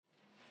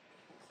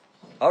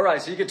All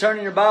right, so you can turn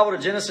in your Bible to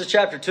Genesis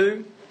chapter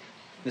 2.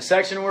 The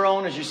section we're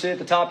on, as you see at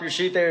the top of your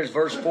sheet there, is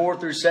verse 4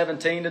 through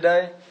 17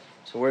 today.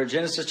 So we're at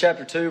Genesis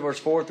chapter 2, verse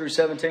 4 through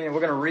 17, and we're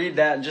going to read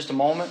that in just a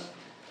moment.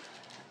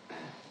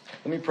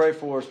 Let me pray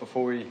for us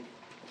before we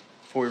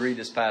read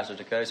this passage,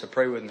 okay? So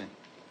pray with me.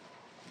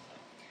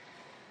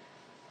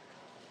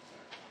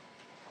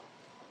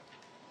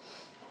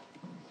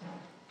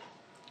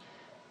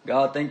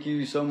 God, thank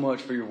you so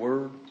much for your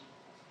word.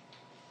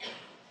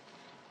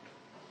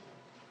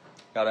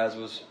 God, as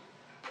was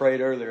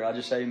prayed earlier, I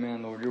just say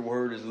amen, Lord. Your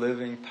word is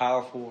living,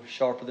 powerful,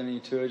 sharper than any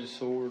two-edged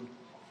sword.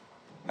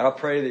 God, I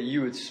pray that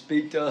you would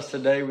speak to us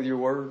today with your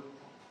word.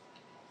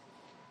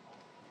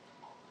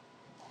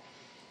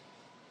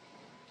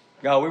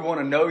 God, we want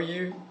to know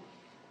you.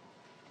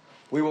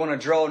 We want to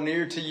draw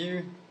near to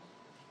you.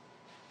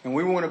 And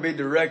we want to be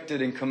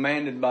directed and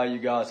commanded by you,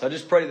 God. So I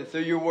just pray that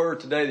through your word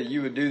today that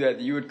you would do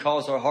that you would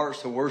cause our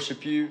hearts to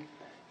worship you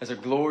as a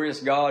glorious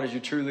God as you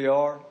truly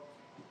are.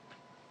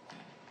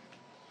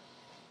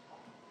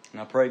 And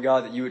I pray,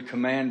 God, that you would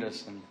command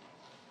us and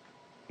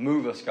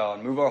move us,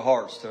 God. Move our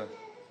hearts to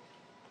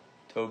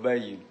obey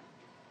you.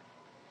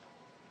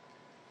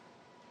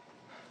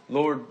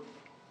 Lord,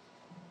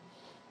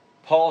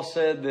 Paul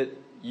said that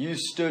you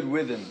stood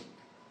with him.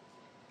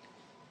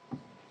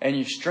 And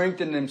you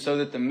strengthened him so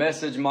that the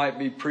message might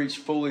be preached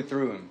fully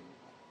through him.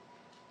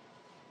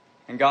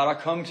 And God, I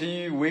come to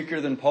you weaker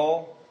than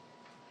Paul.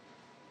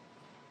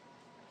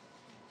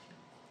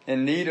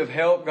 In need of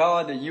help,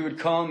 God, that you would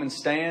come and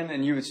stand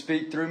and you would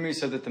speak through me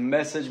so that the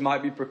message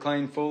might be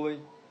proclaimed fully.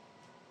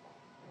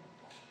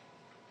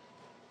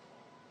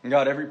 And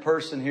God, every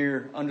person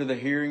here under the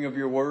hearing of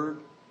your word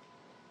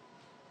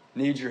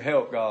needs your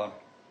help, God.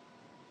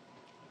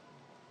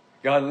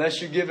 God,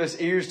 unless you give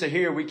us ears to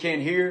hear, we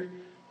can't hear.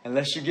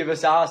 Unless you give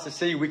us eyes to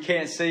see, we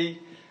can't see.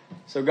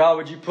 So God,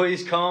 would you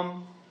please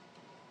come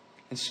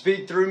and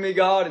speak through me,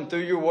 God, and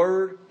through your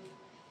word.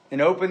 And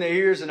open the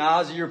ears and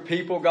eyes of your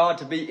people, God,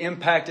 to be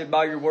impacted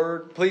by your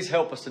word. Please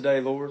help us today,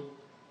 Lord.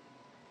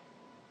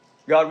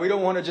 God, we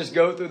don't want to just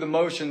go through the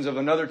motions of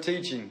another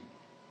teaching.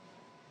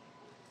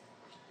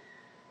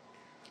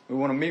 We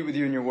want to meet with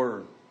you in your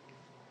word.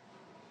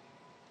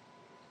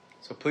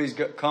 So please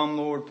come,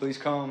 Lord. Please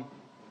come.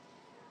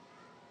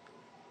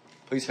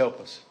 Please help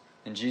us.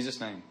 In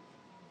Jesus' name.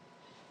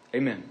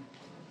 Amen.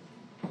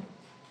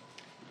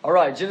 All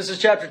right, Genesis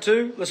chapter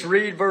 2. Let's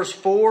read verse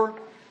 4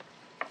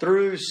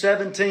 through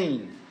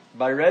 17.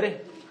 Everybody ready?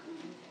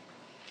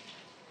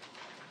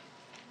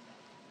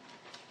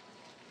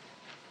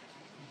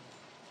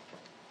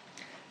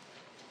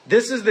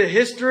 This is the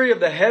history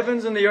of the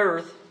heavens and the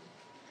earth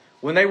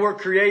when they were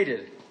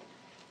created,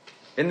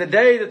 in the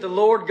day that the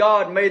Lord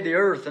God made the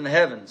earth and the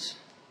heavens.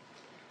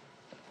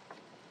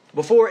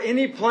 Before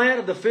any plant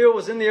of the field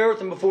was in the earth,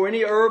 and before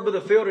any herb of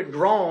the field had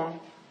grown,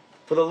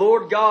 for the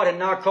Lord God had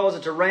not caused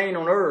it to rain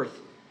on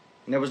earth,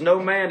 and there was no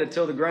man to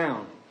till the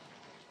ground.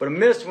 But a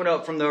mist went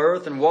up from the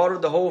earth and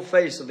watered the whole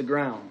face of the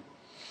ground.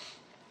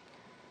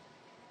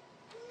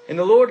 And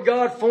the Lord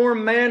God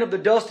formed man of the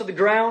dust of the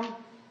ground,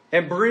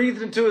 and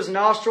breathed into his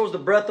nostrils the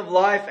breath of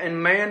life,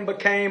 and man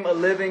became a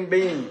living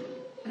being.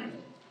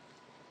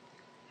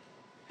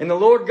 And the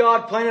Lord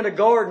God planted a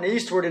garden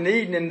eastward in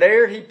Eden, and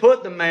there he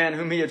put the man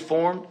whom he had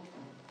formed.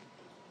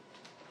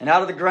 And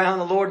out of the ground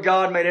the Lord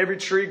God made every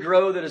tree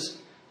grow that is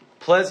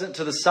pleasant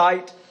to the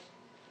sight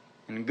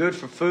and good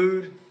for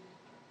food.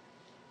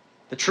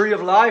 The tree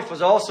of life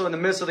was also in the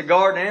midst of the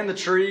garden, and the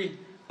tree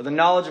of the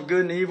knowledge of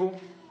good and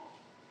evil.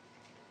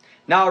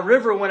 Now a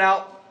river went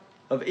out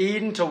of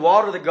Eden to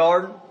water the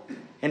garden,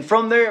 and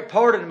from there it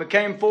parted and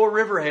became 4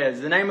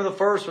 riverheads. The name of the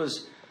first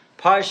was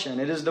Pishon.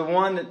 It is the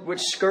one which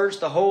skirts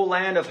the whole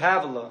land of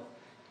Havilah,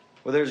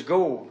 where there's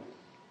gold.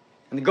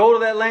 And the gold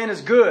of that land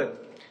is good.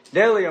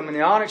 Bdellium and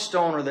the onyx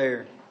stone are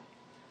there.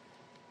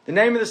 The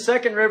name of the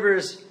second river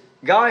is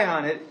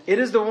Gihon. It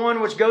is the one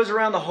which goes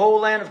around the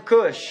whole land of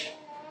Cush.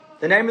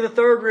 The name of the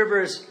third river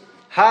is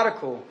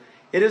Hiddekel.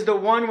 It is the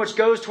one which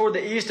goes toward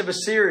the east of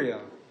Assyria.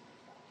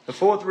 The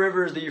fourth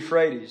river is the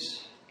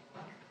Euphrates.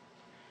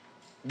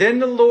 Then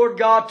the Lord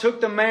God took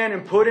the man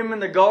and put him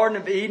in the garden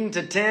of Eden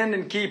to tend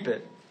and keep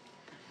it.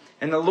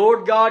 And the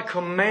Lord God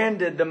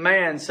commanded the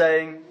man,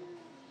 saying,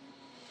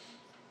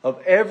 of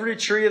every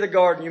tree of the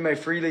garden you may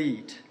freely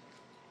eat,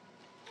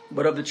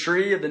 but of the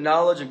tree of the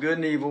knowledge of good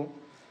and evil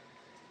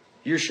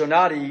you shall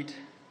not eat,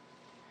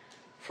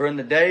 for in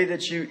the day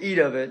that you eat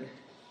of it,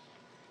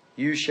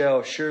 you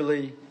shall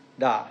surely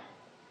die.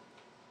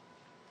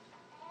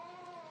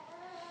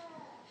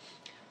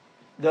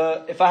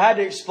 If I had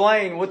to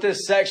explain what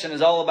this section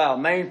is all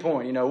about, main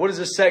point, what is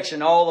this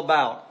section all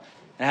about?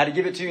 And I had to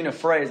give it to you in a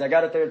phrase. I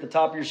got it there at the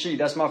top of your sheet.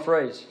 That's my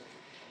phrase.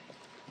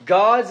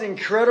 God's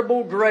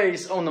incredible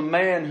grace on the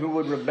man who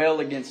would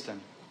rebel against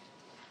him.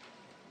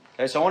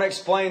 Okay, so I want to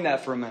explain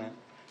that for a minute.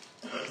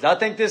 Because I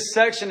think this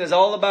section is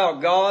all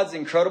about God's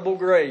incredible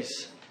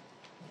grace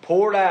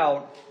poured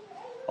out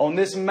on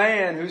this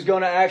man who's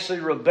going to actually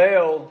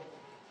rebel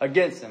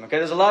against him. Okay,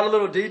 there's a lot of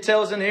little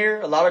details in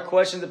here, a lot of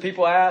questions that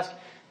people ask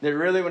that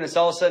really, when it's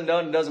all said and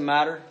done, it doesn't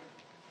matter.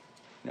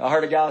 I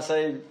heard a guy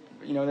say,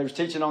 they was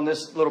teaching on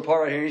this little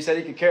part right here. He said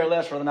he could care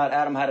less whether or not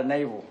Adam had a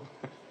navel.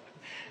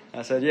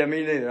 I said, yeah,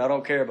 me neither. I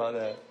don't care about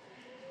that.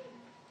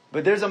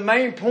 But there's a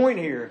main point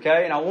here,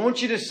 okay? And I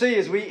want you to see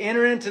as we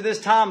enter into this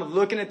time of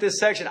looking at this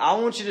section, I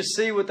want you to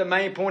see what the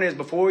main point is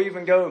before we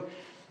even go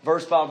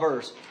verse by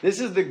verse.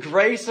 This is the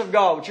grace of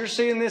God. What you're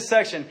seeing in this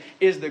section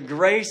is the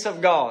grace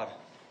of God.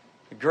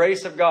 The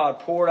grace of God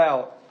poured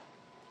out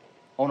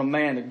on a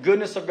man. The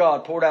goodness of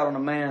God poured out on a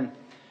man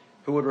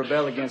who would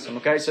rebel against him.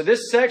 Okay, so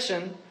this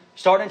section,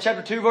 starting in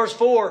chapter 2, verse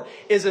 4,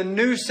 is a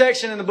new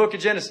section in the book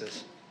of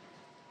Genesis.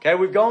 Okay,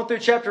 we've gone through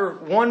chapter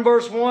 1,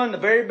 verse 1, the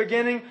very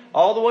beginning,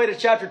 all the way to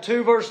chapter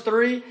 2, verse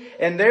 3.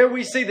 And there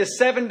we see the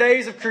 7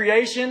 days of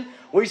creation.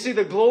 We see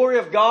the glory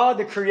of God,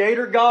 the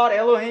Creator God,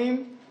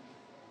 Elohim.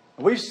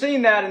 We've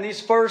seen that in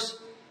this first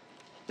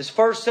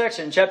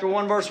section, chapter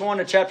 1, verse 1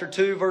 to chapter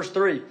 2, verse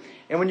 3.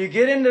 And when you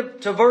get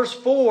into verse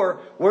 4,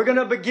 we're going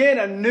to begin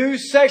a new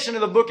section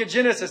of the book of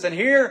Genesis. And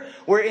here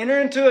we're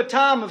entering into a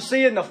time of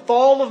seeing the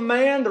fall of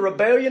man, the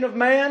rebellion of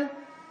man,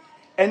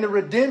 and the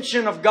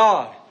redemption of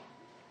God,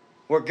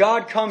 where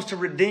God comes to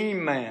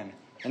redeem man.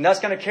 And that's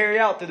going to carry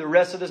out through the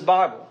rest of this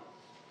Bible.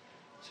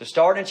 So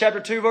starting in chapter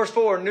 2, verse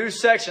 4, a new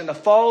section, the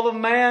fall of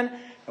man.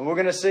 And we're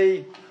going to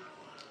see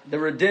the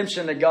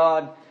redemption that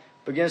God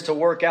begins to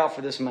work out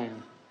for this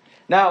man.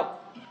 Now,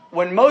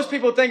 when most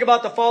people think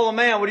about the fall of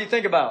man, what do you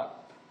think about?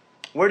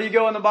 Where do you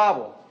go in the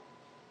Bible?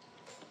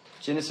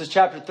 Genesis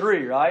chapter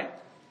 3, right?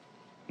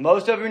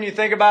 Most of you, when you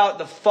think about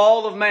the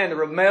fall of man, the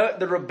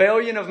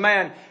rebellion of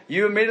man,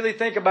 you immediately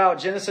think about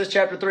Genesis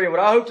chapter 3. And what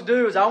I hope to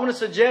do is I want to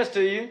suggest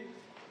to you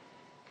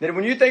that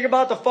when you think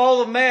about the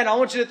fall of man, I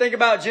want you to think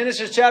about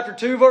Genesis chapter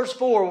 2, verse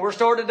 4. We're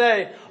starting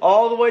today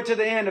all the way to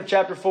the end of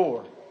chapter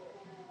 4.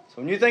 So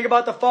when you think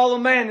about the fall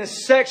of man,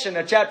 this section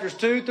of chapters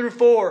 2 through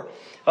 4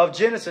 of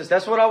Genesis,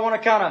 that's what I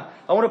want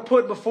to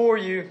put before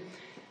you.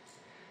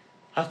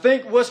 I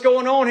think what's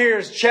going on here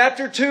is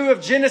chapter 2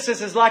 of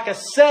Genesis is like a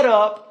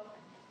setup.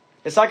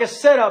 It's like a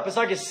setup. It's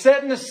like it's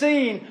setting the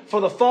scene for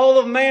the fall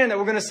of man that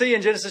we're going to see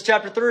in Genesis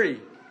chapter 3.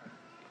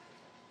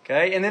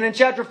 Okay, and then in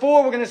chapter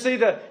 4, we're going to see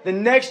the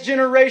next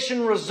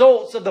generation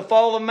results of the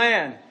fall of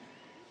man.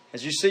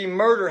 As you see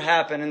murder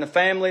happen in the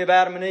family of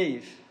Adam and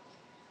Eve.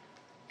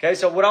 Okay,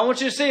 so what I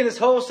want you to see in this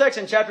whole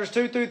section, chapters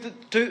 2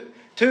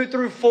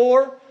 through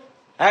 4,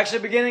 actually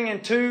beginning in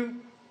 2,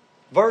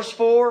 verse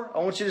 4, I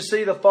want you to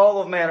see the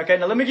fall of man. Okay,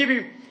 now let me give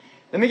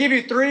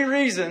you three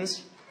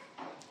reasons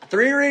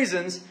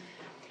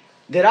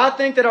that I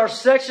think that our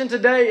section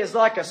today is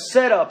like a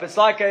setup. It's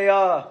like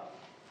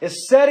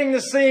it's setting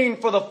the scene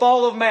for the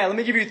fall of man. Let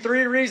me give you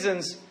 3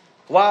 reasons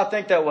why I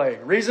think that way.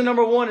 Reason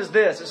number 1 is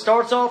this. It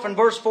starts off in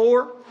verse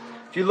 4.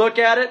 If you look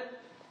at it,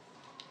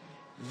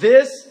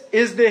 this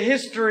is the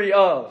history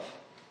of.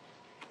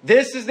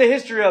 This is the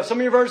history of. Some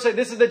of your verses say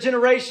this is the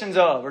generations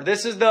of, or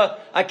this is the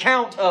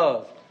account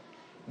of.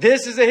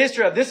 This is the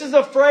history of. This is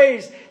a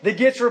phrase that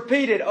gets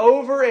repeated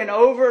over and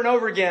over and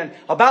over again,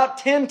 about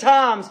 10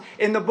 times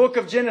in the book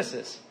of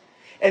Genesis.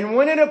 And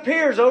when it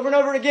appears over and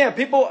over again,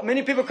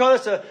 many people call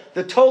this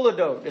the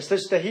Toledot. It's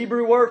just the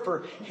Hebrew word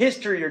for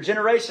history or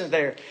generations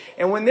there.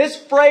 And when this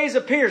phrase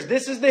appears,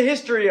 this is the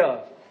history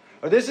of,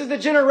 or this is the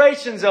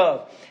generations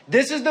of,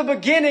 this is the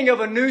beginning of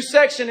a new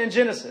section in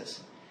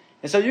Genesis.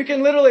 And so you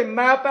can literally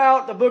map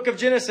out the book of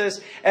Genesis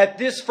at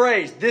this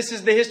phrase. This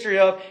is the history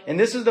of, and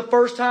this is the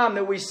first time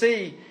that we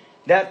see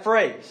that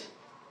phrase.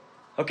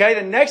 Okay,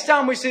 the next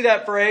time we see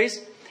that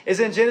phrase is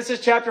in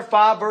Genesis chapter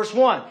 5, verse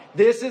 1.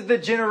 This is the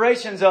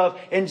generations of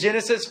in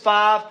Genesis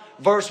 5,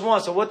 verse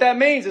 1. So what that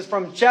means is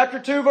from chapter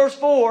 2, verse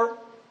 4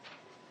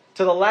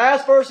 to the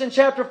last verse in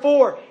chapter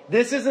 4,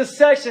 this is a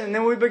section, and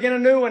then we begin a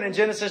new one in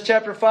Genesis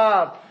chapter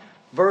 5,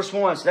 verse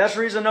 1. So that's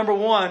reason number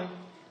 1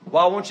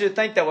 why I want you to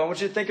think that way. I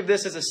want you to think of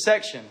this as a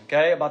section,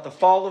 okay, about the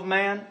fall of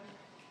man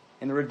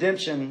and the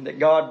redemption that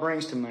God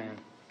brings to man.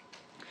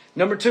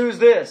 Number 2 is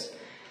this.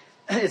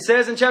 It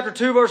says in chapter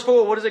 2, verse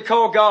 4, what does it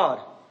call God?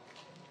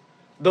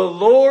 The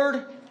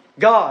Lord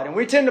God. And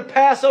we tend to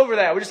pass over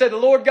that. We just say the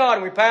Lord God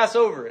and we pass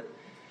over it.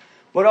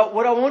 What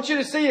I want you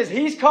to see is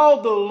He's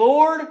called the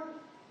Lord,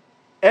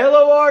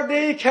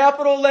 L-O-R-D,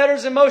 capital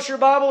letters in most of your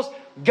Bibles,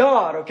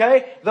 God,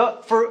 okay?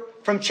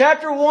 From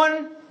chapter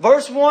 1,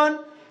 verse 1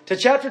 to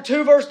chapter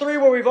 2, verse 3,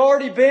 where we've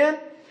already been,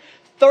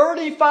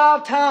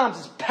 35 times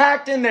it's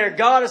packed in there.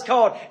 God is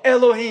called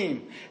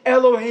Elohim,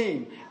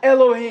 Elohim,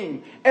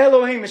 Elohim,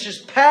 Elohim. It's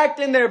just packed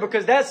in there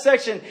because that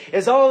section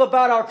is all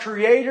about our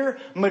Creator,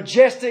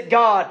 majestic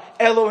God,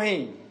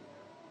 Elohim.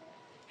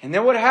 And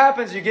then what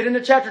happens, you get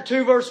into chapter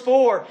 2, verse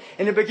 4,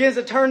 and it begins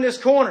to turn this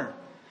corner.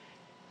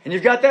 And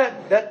you've got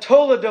that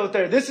Toledot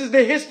there. This is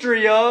the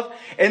history of,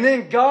 and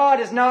then God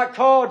is not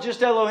called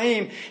just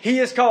Elohim. He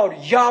is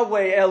called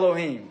Yahweh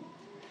Elohim.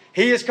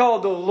 He is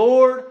called the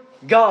Lord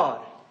God.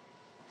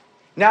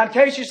 Now, in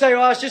case you say,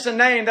 well, it's just a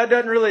name,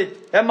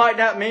 that might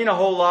not mean a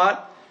whole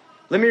lot.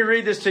 Let me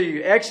read this to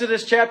you.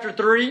 Exodus chapter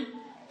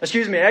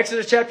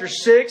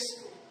 6,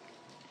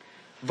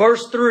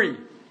 verse 3.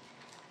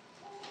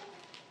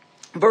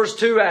 Verse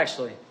 2,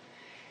 actually.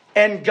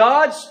 And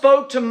God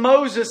spoke to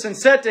Moses and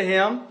said to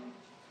him,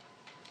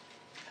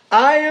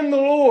 I am the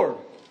Lord.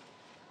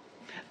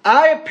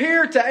 I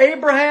appeared to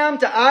Abraham,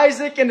 to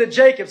Isaac, and to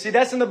Jacob. See,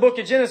 that's in the book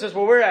of Genesis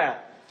where we're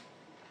at.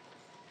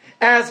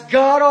 As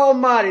God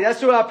Almighty. That's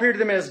who I appeared to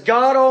them as,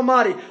 God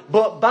Almighty.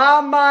 But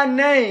by my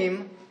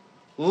name,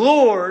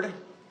 Lord,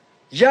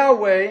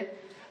 Yahweh,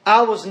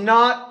 I was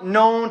not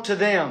known to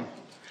them.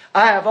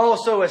 I have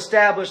also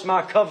established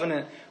my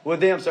covenant with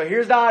them. So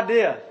here's the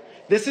idea.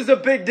 This is a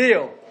big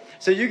deal.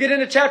 So you get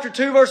into chapter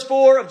 2, verse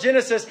 4 of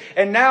Genesis,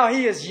 and now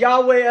He is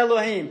Yahweh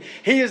Elohim.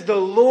 He is the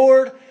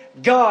Lord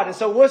God. And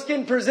so what's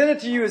getting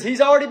presented to you is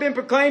He's already been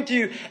proclaimed to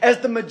you as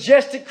the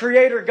majestic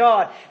Creator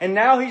God. And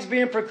now He's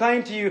being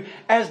proclaimed to you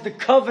as the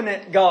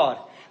covenant God.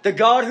 The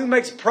God who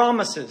makes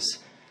promises.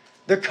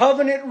 The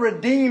covenant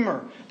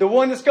redeemer. The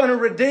one that's going to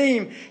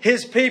redeem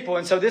His people.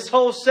 And so this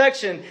whole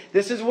section,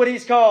 this is what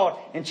He's called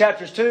in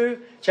chapters 2,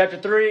 chapter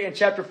 3, and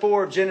chapter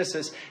 4 of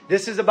Genesis.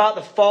 This is about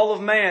the fall of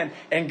man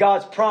and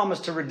God's promise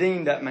to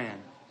redeem that man.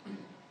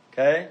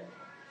 Okay?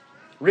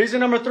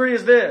 Reason number 3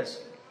 is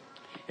this.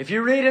 If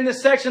you read in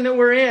this section that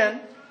we're in,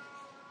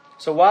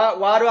 so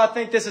why do I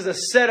think this is a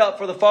setup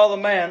for the fall of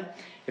man?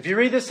 If you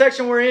read this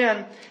section we're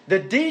in, the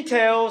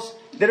details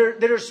that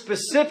are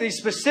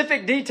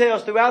specific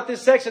details throughout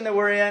this section that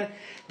we're in,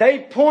 they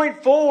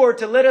point forward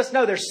to let us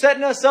know they're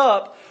setting us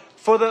up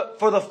for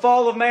the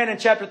fall of man in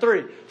chapter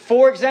 3.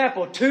 For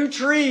example, 2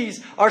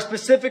 trees are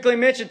specifically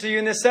mentioned to you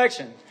in this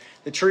section.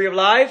 The tree of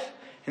life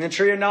and the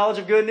tree of knowledge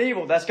of good and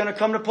evil. That's going to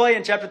come to play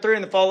in chapter 3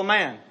 in the fall of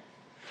man.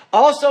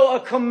 Also, a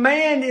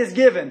command is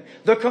given.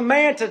 The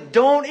command to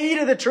don't eat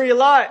of the tree of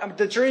life,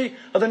 the tree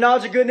of the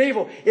knowledge of good and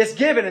evil is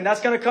given. And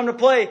that's going to come to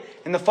play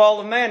in the fall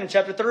of man in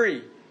chapter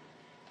 3.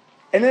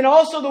 And then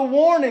also the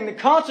warning, the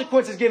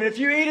consequence is given. If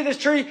you eat of this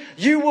tree,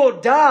 you will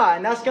die.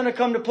 And that's going to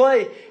come to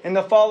play in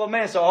the fall of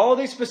man. So all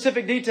these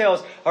specific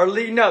details are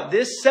leading up.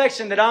 This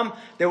section that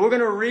we're going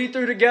to read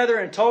through together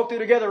and talk through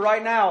together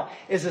right now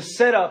is a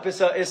setup.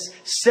 It's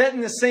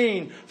setting the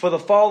scene for the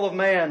fall of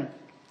man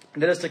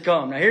that is to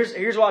come. Now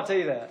here's why I tell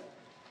you that.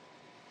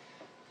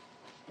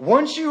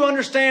 Once you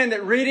understand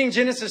that reading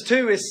Genesis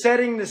 2 is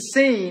setting the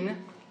scene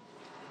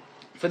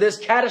for this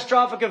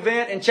catastrophic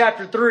event in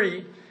chapter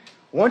 3,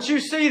 once you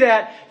see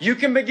that, you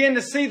can begin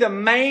to see the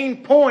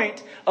main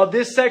point of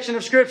this section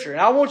of Scripture.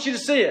 And I want you to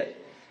see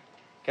it.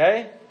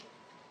 Okay?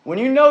 When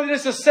you know that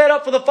it's a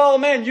setup for the fall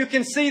of man, you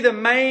can see the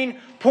main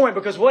point.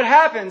 Because what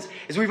happens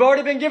is we've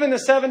already been given the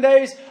 7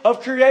 days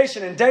of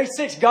creation. And day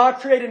 6, God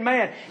created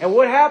man. And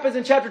what happens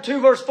in chapter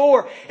 2, verse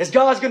 4, is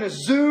God's going to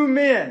zoom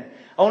in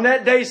on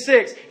that day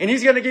 6. And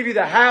He's going to give you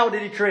the how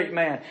did He create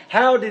man?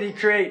 How did He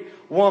create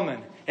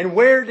woman? And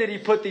where did He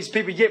put these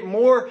people? You get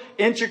more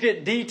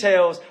intricate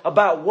details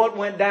about what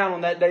went down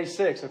on that day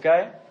 6,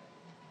 okay?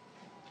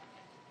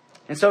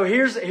 And so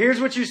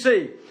here's what you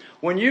see.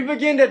 When you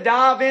begin to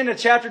dive into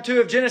chapter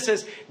 2 of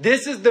Genesis,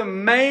 this is the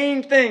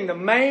main thing, the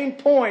main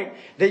point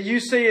that you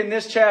see in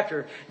this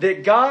chapter.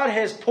 That God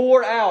has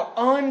poured out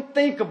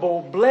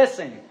unthinkable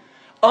blessing,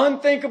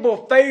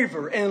 unthinkable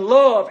favor and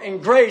love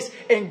and grace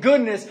and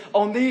goodness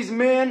on these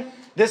men,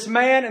 this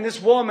man and this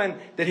woman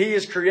that He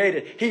has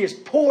created. He has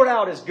poured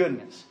out His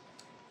goodness.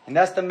 And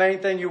that's the main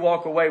thing you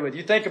walk away with.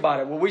 You think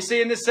about it. What we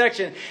see in this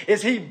section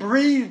is He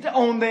breathed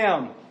on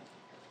them.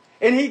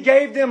 And He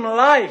gave them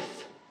life.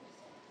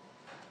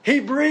 He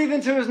breathed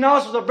into His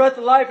nostrils a breath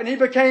of life and He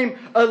became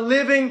a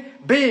living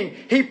being.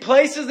 He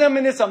places them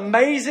in this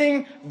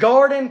amazing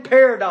garden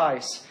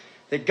paradise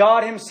that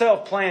God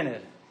Himself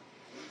planted.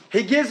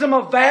 He gives them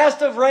a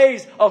vast array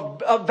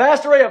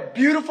of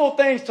beautiful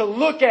things to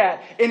look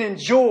at and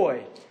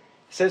enjoy.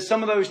 He says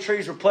some of those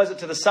trees were pleasant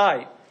to the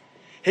sight.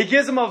 He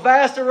gives them a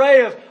vast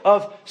array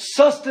of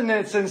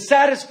sustenance and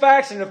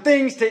satisfaction of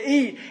things to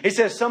eat. He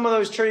says some of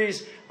those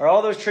trees, or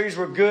all those trees,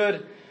 were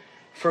good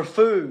for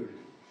food.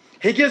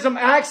 He gives them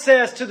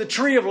access to the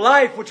tree of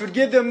life, which would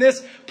give them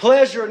this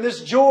pleasure and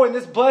this joy and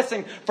this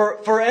blessing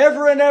for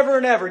forever and ever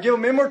and ever. Give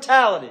them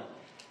immortality.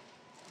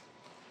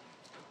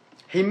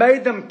 He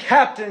made them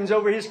captains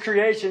over His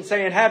creation,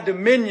 saying, have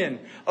dominion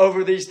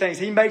over these things.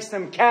 He makes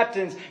them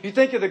captains. You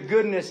think of the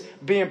goodness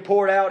being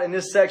poured out in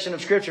this section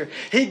of Scripture.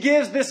 He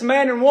gives this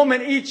man and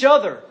woman each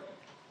other.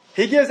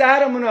 He gives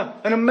Adam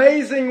an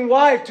amazing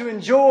wife to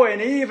enjoy,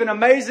 and Eve an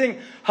amazing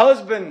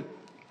husband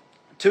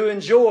to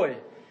enjoy.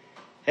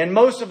 And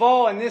most of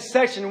all, in this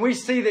section, we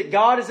see that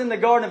God is in the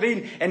Garden of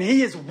Eden, and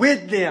He is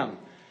with them.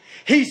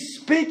 He's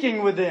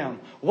speaking with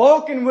them,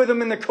 walking with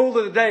them in the cool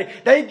of the day.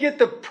 They get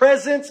the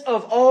presence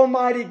of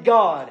Almighty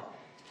God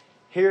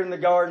here in the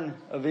Garden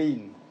of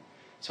Eden.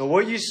 So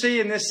what you see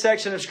in this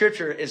section of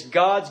Scripture is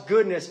God's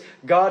goodness,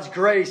 God's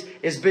grace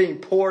is being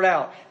poured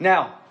out.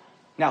 Now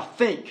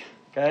think,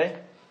 okay?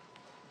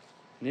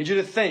 I need you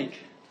to think.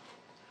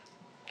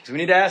 Because we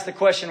need to ask the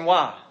question,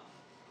 why?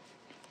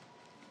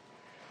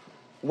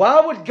 Why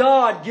would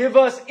God give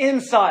us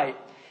insight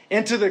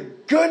into the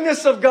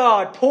goodness of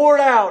God poured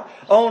out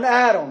on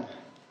Adam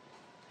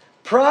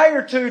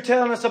prior to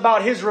telling us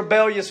about his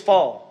rebellious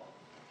fall?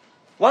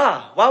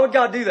 Why? Why would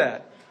God do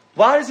that?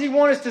 Why does He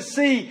want us to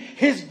see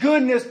His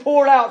goodness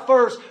poured out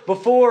first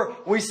before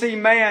we see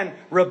man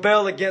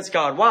rebel against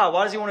God? Why?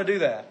 Why does He want to do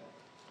that?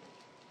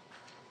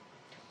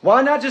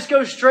 Why not just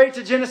go straight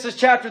to Genesis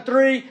chapter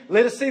 3?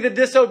 Let us see the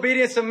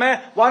disobedience of man.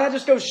 Why not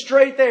just go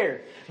straight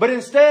there? But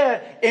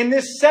instead, in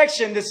this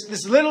section,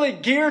 this literally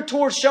geared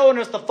towards showing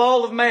us the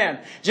fall of man.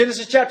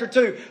 Genesis chapter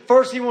 2.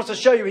 First, He wants to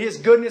show you His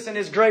goodness and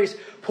His grace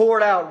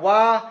poured out.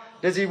 Why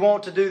does He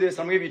want to do this?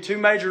 I'm going to give you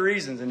two major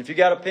reasons. And if you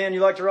got a pen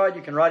you like to write,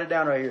 you can write it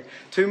down right here.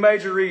 Two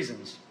major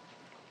reasons.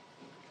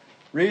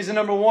 Reason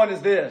number one is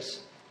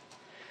this.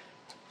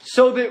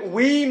 So that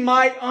we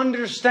might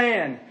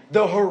understand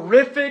the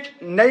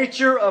horrific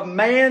nature of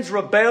man's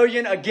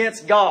rebellion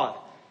against God.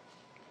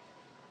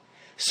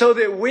 So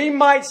that we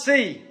might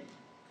see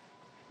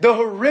the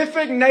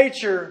horrific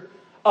nature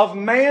of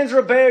man's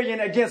rebellion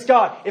against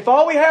God. If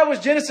all we had was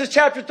Genesis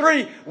chapter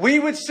 3, we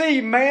would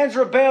see man's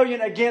rebellion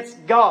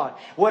against God.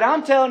 What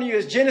I'm telling you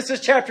is Genesis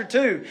chapter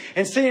 2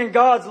 and seeing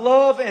God's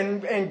love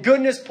and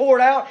goodness poured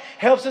out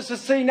helps us to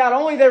see not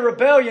only their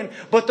rebellion,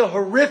 but the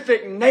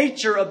horrific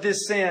nature of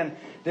this sin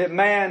that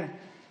man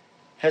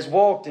has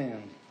walked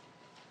in.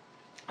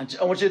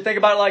 I want you to think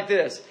about it like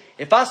this.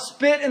 If I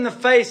spit in the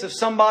face of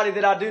somebody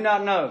that I do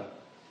not know,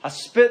 I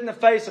spit in the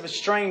face of a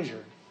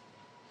stranger,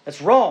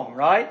 that's wrong,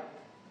 right?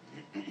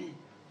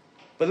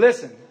 But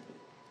listen,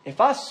 if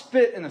I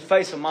spit in the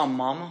face of my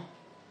mama,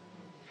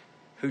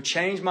 who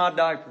changed my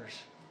diapers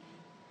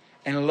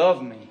and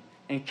loved me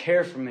and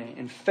cared for me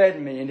and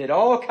fed me and did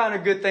all kind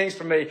of good things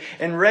for me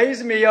and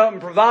raised me up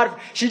and provided,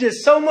 she did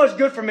so much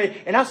good for me,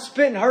 and I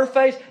spit in her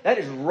face, that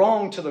is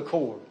wrong to the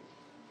core.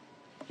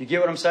 You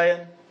get what I'm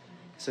saying?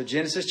 So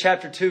Genesis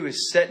chapter 2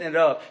 is setting it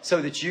up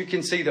so that you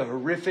can see the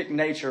horrific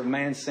nature of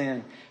man's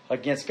sin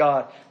against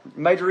God.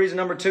 Major reason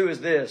number 2 is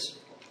this.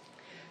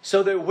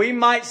 So that we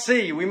might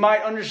see, we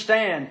might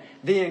understand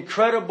the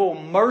incredible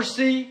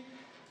mercy,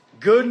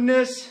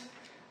 goodness,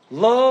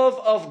 love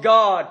of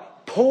God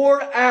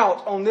poured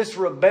out on this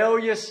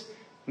rebellious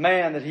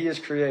man that He has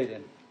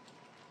created.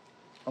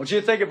 I want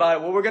you to think about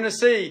it. What we're going to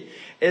see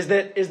is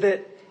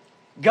that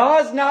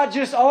God's not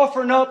just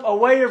offering up a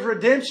way of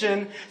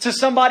redemption to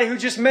somebody who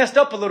just messed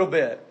up a little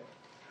bit.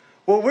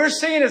 What we're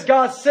seeing is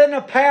God setting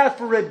a path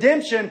for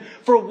redemption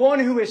for one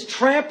who has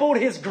trampled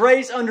His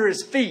grace under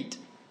his feet.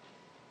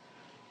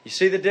 You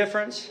see the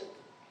difference?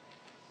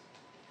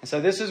 And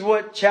so this is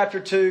what chapter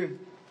 2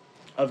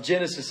 of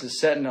Genesis is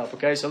setting up.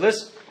 Okay, so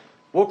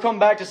we'll come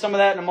back to some of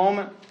that in a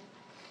moment.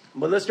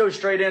 But let's go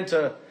straight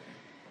into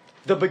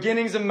the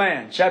beginnings of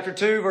man. Chapter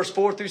 2, verse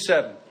 4 through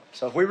 7.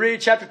 So if we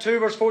read chapter 2,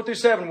 verse 4 through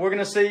 7, we're going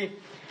to see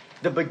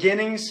the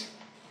beginnings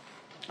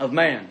of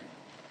man.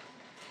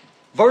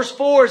 Verse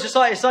 4 is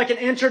it's like an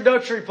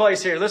introductory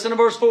place here. Listen to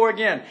verse 4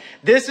 again.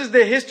 This is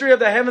the history of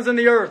the heavens and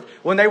the earth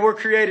when they were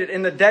created,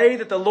 in the day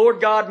that the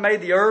Lord God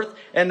made the earth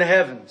and the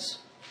heavens.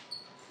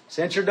 It's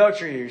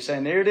introductory here. You're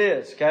saying, there it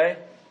is, okay?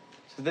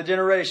 This is the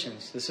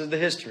generations. This is the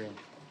history.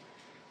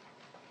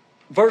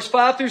 Verse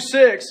 5 through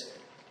 6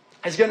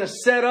 is going to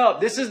set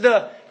up. This is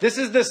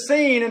the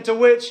scene into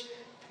which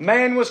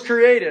man was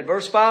created.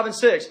 Verse 5 and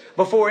 6.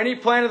 Before any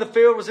plant of the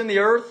field was in the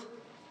earth,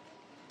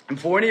 and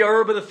before any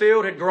herb of the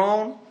field had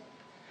grown,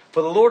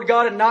 for the Lord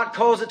God had not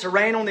caused it to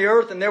rain on the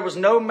earth, and there was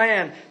no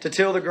man to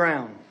till the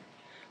ground.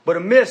 But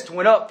a mist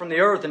went up from the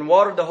earth and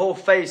watered the whole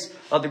face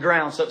of the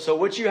ground. So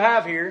what you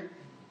have here,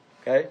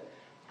 okay,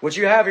 what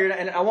you have here,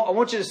 and I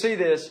want you to see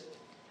this.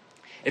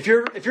 If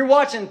you're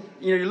watching,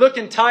 you're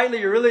looking tightly,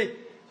 you're really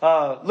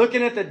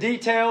looking at the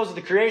details of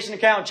the creation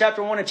account in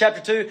chapter 1 and chapter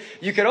 2,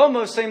 you could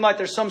almost seem like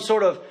there's some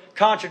sort of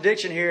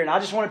contradiction here. And I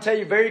just want to tell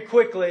you very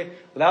quickly,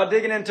 without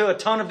digging into a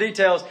ton of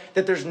details,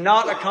 that there's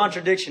not a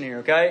contradiction here,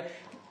 okay?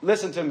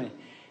 Listen to me.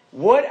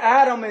 What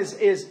Adam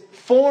is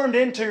formed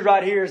into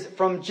right here is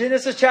from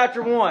Genesis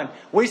chapter 1.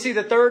 We see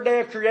the third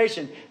day of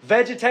creation.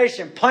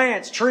 Vegetation,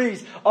 plants,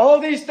 trees. All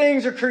these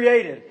things are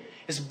created.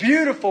 It's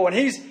beautiful. And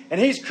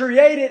he's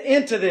created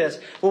into this.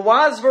 Well,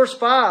 why does verse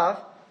 5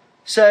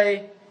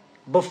 say,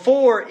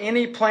 before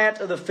any plant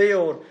of the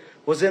field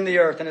was in the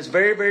earth? And it's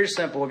very, very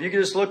simple. If you could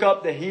just look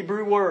up the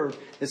Hebrew word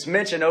that's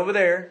mentioned over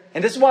there.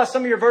 And this is why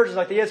some of your versions,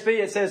 like the ESV,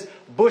 it says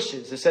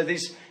bushes. It says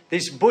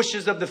these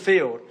bushes of the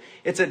field.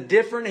 It's a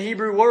different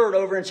Hebrew word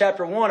over in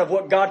chapter 1 of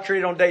what God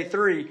created on day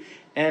 3.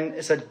 And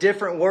it's a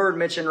different word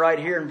mentioned right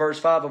here in verse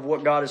 5 of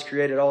what God has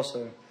created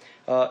also.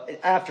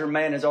 After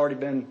man has already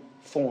been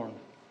formed.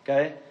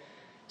 Okay?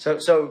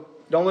 So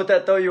don't let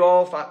that throw you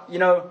off.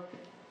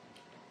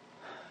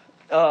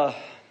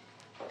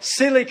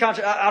 Silly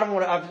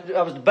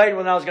I was debating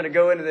when I was going to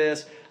go into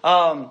this.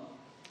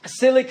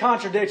 Silly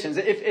contradictions.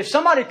 If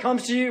somebody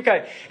comes to you,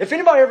 okay, if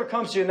anybody ever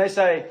comes to you and they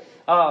say,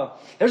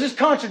 there's this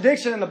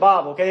contradiction in the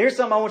Bible. Okay, here's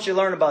something I want you to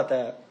learn about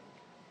that.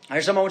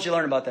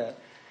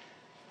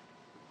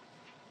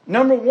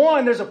 Number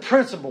one, there's a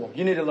principle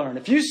you need to learn.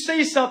 If you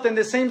see something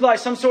that seems like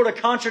some sort of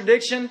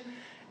contradiction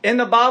in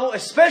the Bible,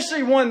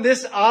 especially one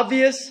this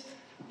obvious,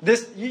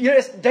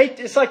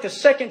 it's like the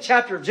second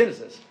chapter of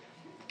Genesis.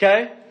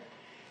 Okay?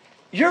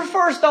 your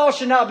first thought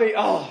should not be,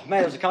 oh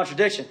man, there's a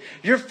contradiction.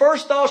 Your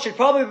first thought should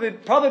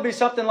probably be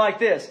something like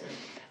this.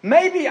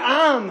 Maybe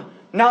I'm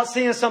not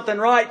seeing something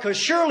right because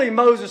surely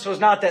Moses was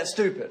not that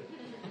stupid.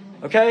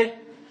 Okay?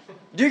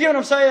 Do you get what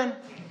I'm saying?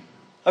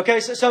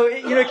 Okay, so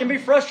it can be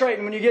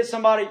frustrating when you get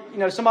somebody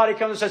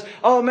comes and says,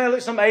 oh man,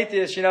 look, some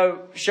atheist,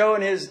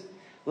 showing his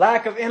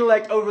lack of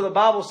intellect over the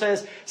Bible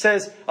says,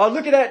 oh,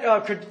 look at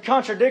that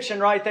contradiction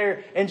right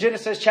there in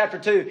Genesis chapter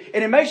 2.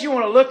 And it makes you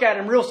want to look at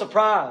him real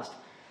surprised.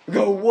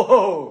 Go,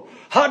 whoa,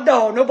 hot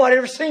dog, nobody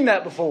ever seen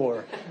that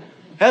before.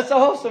 That's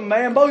awesome,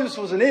 man. Moses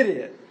was an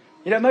idiot.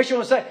 It makes you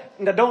want to say,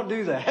 no, don't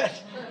do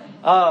that.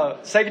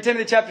 2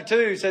 Timothy chapter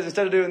 2 says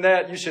instead of doing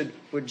that, you should,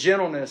 with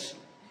gentleness,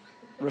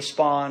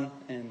 respond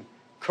and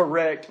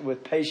correct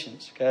with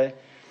patience. Okay?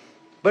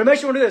 But it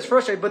makes you want to do this. It's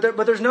frustrating.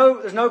 But there's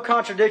no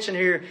contradiction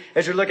here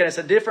as you're looking at it. It's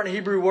a different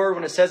Hebrew word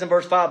when it says in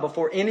verse 5,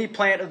 before any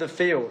plant of the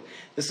field.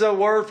 This is a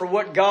word for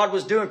what God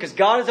was doing. Because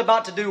God is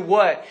about to do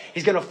what?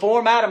 He's going to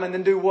form Adam and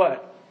then do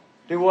what?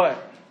 Do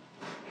what?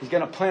 He's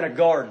going to plant a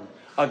garden.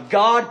 A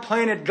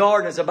God-planted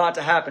garden is about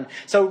to happen.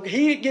 So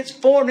he gets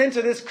formed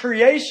into this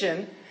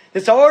creation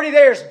that's already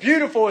there. It's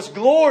beautiful. It's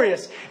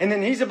glorious. And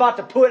then he's about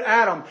to put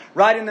Adam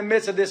right in the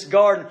midst of this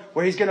garden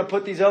where he's going to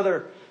put these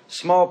other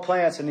small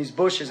plants and these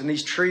bushes and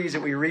these trees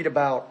that we read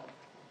about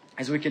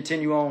as we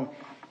continue on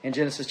in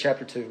Genesis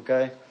chapter 2.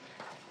 Okay?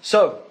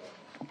 So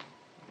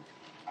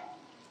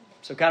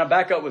kind of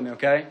back up with me,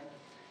 okay?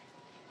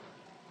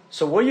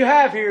 So what you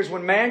have here is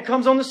when man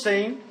comes on the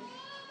scene,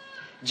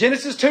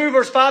 Genesis 2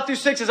 verse 5 through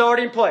 6 is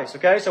already in place.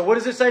 Okay, so what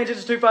does it say in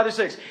Genesis 2, 5 through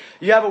 6?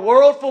 You have a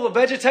world full of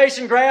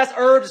vegetation, grass,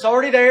 herbs. It's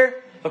already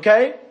there.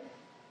 Okay,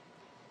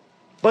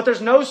 but there's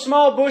no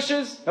small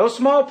bushes, no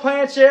small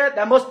plants yet.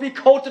 That must be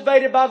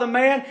cultivated by the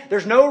man.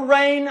 There's no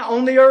rain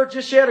on the earth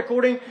just yet,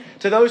 according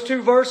to those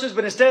two verses.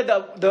 But instead,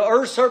 the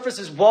earth's surface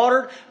is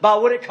watered by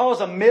what it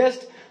calls a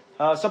mist.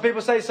 Some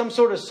people say some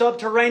sort of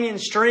subterranean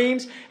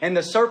streams, and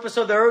the surface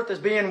of the earth is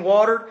being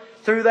watered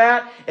through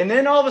that. And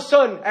then all of a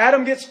sudden,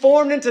 Adam gets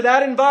formed into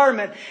that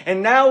environment.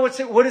 And now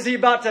what is he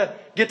about to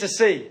get to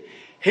see?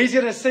 He's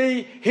going to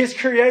see his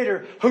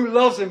Creator who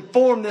loves him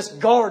form this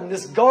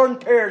garden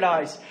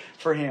paradise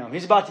for him.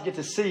 He's about to get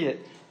to see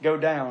it go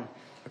down,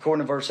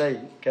 according to verse 8.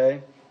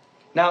 Okay.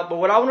 Now, but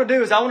what I want to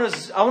do is I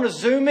want to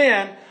zoom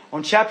in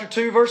on chapter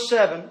 2, verse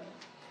 7.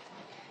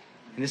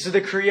 And this is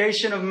the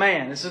creation of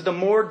man. This is the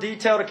more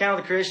detailed account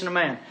of the creation of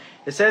man.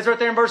 It says right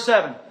there in verse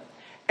 7,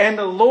 and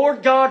the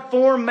Lord God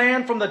formed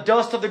man from the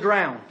dust of the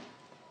ground.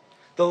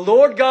 The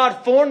Lord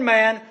God formed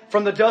man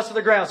from the dust of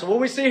the ground. So what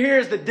we see here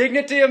is the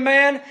dignity of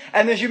man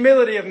and the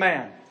humility of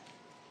man.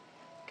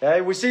 Okay,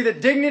 we see the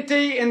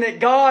dignity in that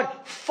God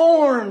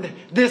formed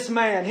this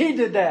man. He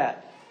did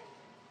that.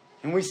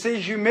 And we see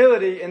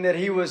humility in that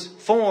he was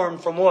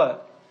formed from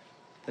what?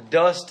 The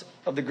dust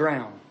of the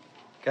ground.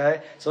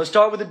 Okay, so let's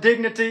start with the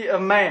dignity of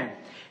man.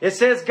 It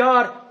says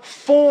God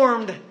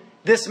formed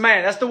this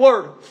man. That's the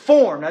word,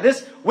 formed. Now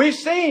this, we've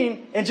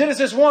seen in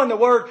Genesis 1 the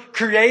word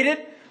created.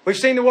 We've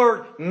seen the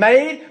word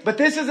made. But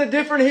this is a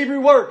different Hebrew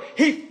word.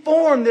 He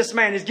formed this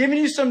man. He's giving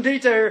you some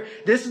detail here.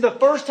 This is the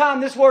first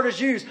time this word is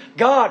used.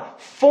 God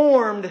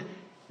formed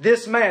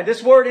this man.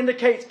 This word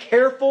indicates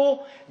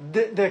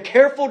the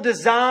careful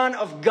design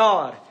of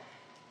God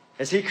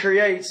as He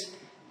creates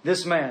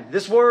this man.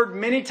 This word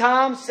many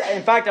times,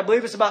 in fact, I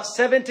believe it's about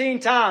 17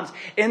 times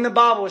in the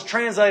Bible is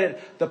translated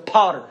the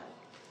potter.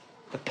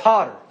 The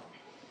potter.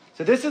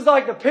 So this is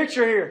like the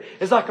picture here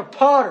is like a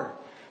potter,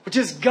 which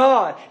is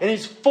God. And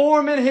He's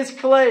forming His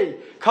clay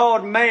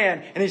called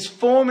man. And He's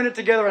forming it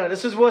together. And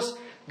this is what's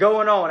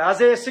going on.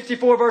 Isaiah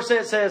 64 verse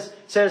 8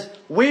 says,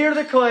 we are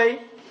the clay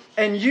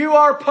and you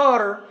are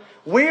potter.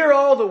 We are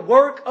all the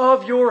work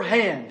of your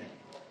hand.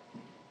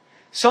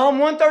 Psalm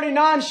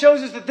 139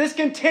 shows us that this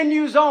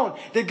continues on.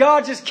 That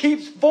God just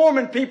keeps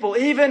forming people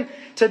even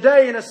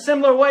today in a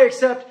similar way,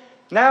 except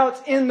now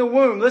it's in the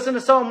womb. Listen to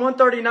Psalm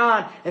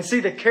 139 and see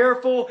the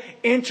careful,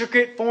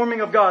 intricate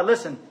forming of God.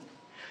 Listen.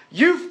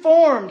 You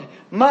formed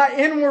my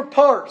inward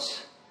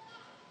parts.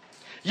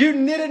 You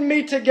knitted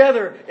me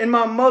together in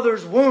my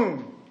mother's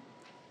womb.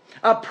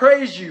 I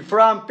praise you, for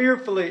I am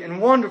fearfully and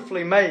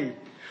wonderfully made.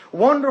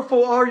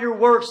 Wonderful are your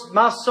works.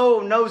 My soul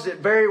knows it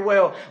very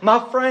well. My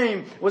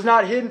frame was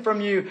not hidden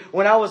from you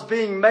when I was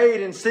being made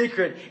in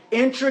secret,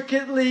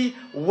 intricately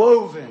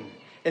woven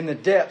in the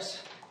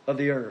depths of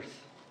the earth.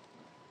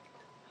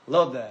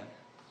 Love that.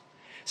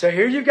 So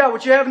here you've got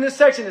what you have in this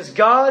section is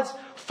God's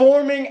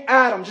forming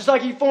Adam, just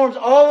like He forms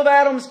all of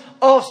Adam's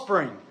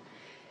offspring.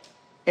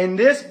 And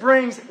this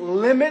brings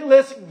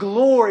limitless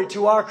glory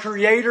to our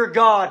Creator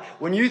God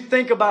when you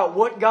think about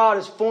what God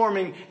is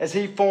forming as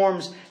He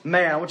forms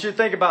man. I want you to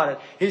think about it.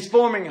 He's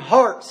forming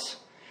hearts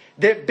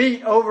that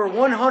beat over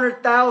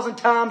 100,000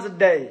 times a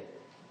day.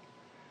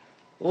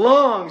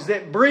 Lungs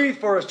that breathe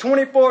for us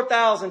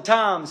 24,000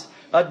 times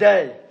a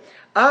day.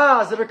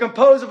 Eyes that are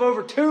composed of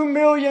over 2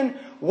 million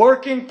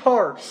working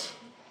parts.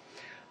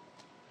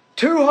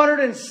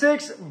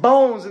 206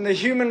 bones in the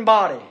human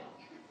body.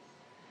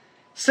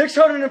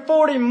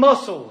 640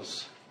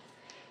 muscles,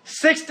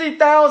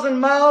 60,000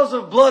 miles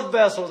of blood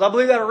vessels. I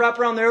believe that'll wrap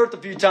around the earth a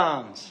few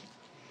times.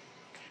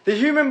 The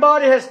human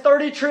body has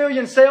 30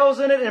 trillion cells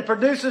in it and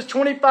produces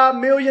 25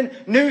 million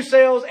new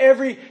cells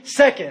every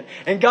second.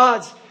 And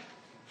God's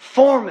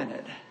forming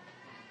it.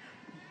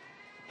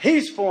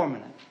 He's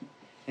forming it.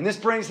 And this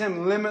brings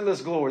Him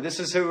limitless glory. This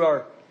is who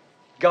our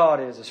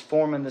God is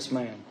forming this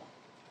man.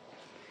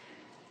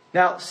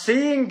 Now,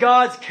 seeing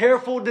God's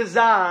careful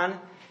design,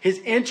 His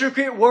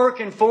intricate work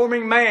in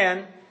forming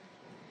man,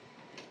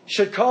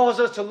 should cause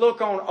us to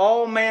look on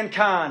all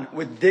mankind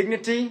with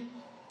dignity,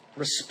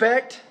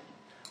 respect,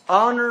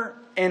 honor,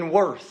 and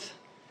worth.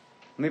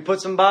 Let me put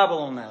some Bible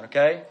on that,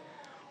 okay?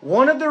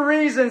 One of the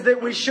reasons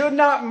that we should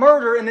not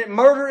murder and that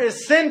murder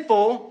is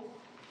sinful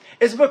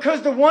is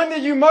because the one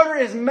that you murder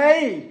is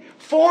made,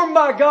 formed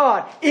by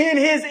God in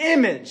His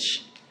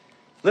image.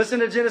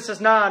 Listen to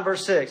Genesis 9,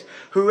 verse 6.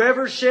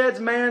 Whoever sheds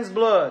man's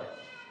blood,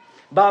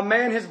 by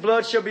man his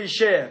blood shall be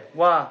shed.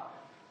 Why?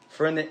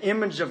 For in the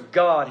image of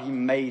God He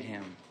made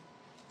him.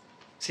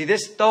 See,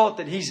 this thought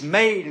that He's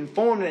made and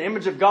formed in the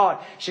image of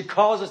God should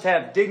cause us to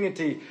have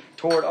dignity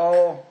toward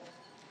all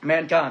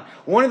mankind.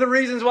 One of the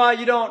reasons why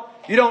you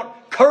don't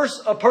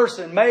curse a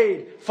person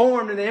made,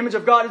 formed in the image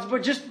of God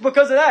is just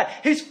because of that.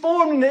 He's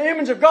formed in the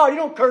image of God. You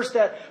don't curse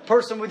that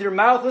person with your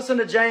mouth. Listen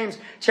to James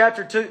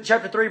chapter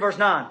 3, verse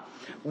 9.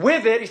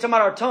 With it, he's talking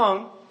about our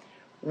tongue,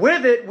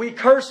 with it we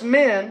curse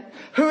men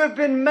who have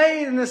been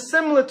made in the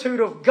similitude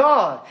of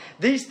God.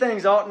 These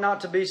things ought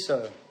not to be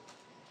so.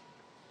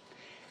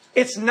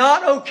 It's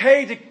not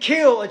okay to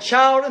kill a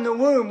child in the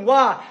womb.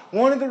 Why?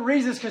 One of the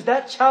reasons is because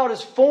that child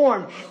is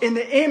formed in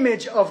the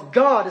image of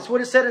God. It's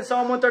what it said in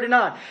Psalm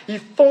 139. He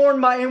formed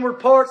my inward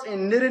parts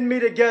and knitted me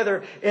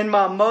together in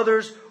my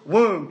mother's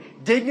womb.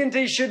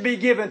 Dignity should be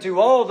given to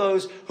all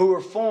those who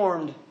are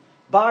formed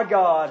by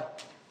God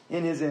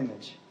in His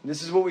image.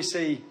 This is what we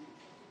see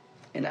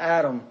in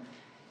Adam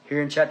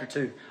here in chapter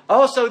 2.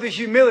 Also the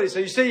humility. So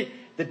you see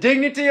the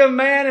dignity of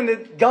man and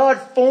that God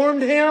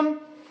formed him.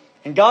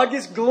 And God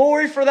gets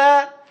glory for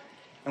that.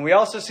 And we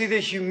also see the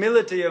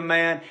humility of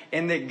man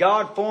and that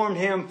God formed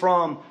him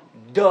from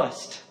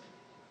dust.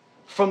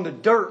 From the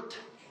dirt.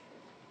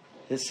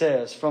 It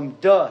says, from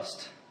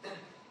dust.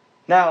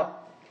 Now,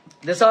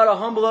 this ought to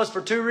humble us for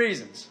two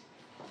reasons.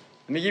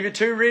 Let me give you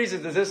two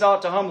reasons that this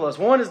ought to humble us.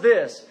 One is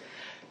this.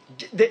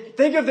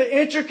 Think of the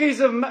intricacies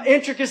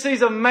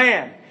of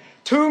man.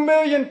 2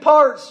 million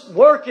parts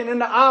working in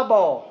the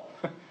eyeball.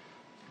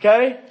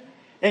 Okay?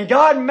 And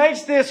God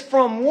makes this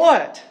from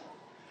what?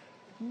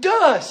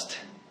 Dust.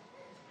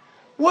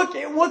 What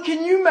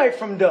can you make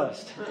from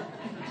dust?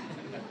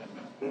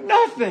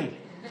 Nothing.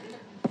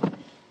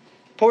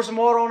 Pour some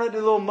water on it, do a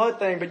little mud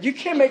thing. But you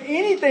can't make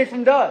anything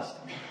from dust.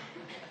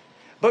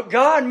 But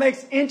God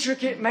makes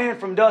intricate man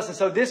from dust. And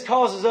so this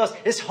causes us,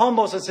 this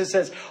humbles us. It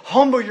says,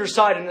 humble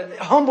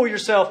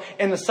yourself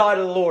in the sight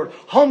of the Lord.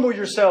 Humble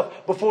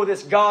yourself before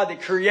this God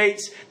that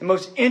creates the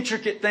most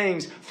intricate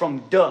things from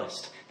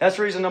dust. That's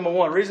reason number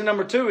one. Reason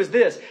number two is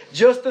this.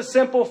 Just the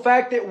simple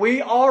fact that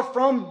we are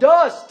from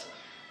dust.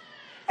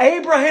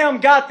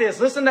 Abraham got this.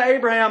 Listen to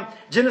Abraham,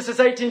 Genesis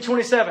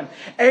 18:27.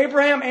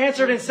 Abraham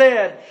answered and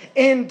said,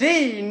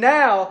 indeed,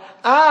 now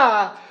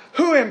I,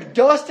 who am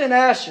dust and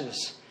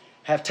ashes,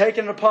 have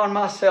taken it upon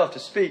myself to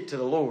speak to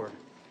the Lord.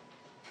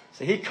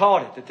 So he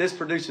caught it, that this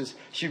produces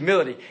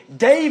humility.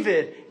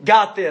 David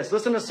got this.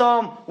 Listen to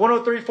Psalm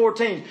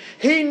 103:14.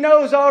 He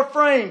knows our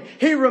frame.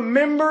 He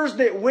remembers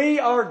that we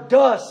are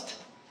dust.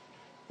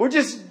 We're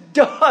just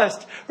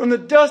dust. From the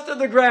dust of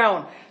the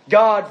ground,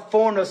 God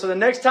formed us. So the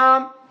next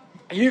time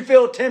you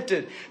feel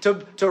tempted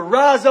to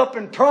rise up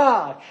in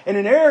pride and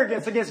in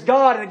arrogance against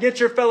God and against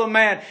your fellow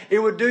man, it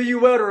would do you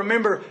well to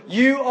remember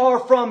you are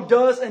from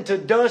dust and to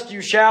dust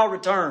you shall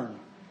return.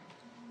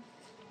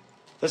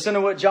 Listen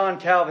to what John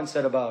Calvin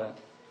said about it.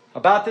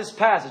 About this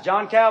passage.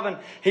 John Calvin,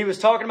 he was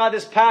talking about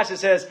this passage. It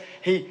says,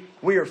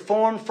 we are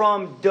formed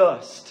from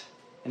dust.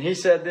 And he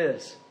said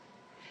this.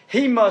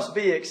 He must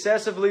be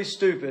excessively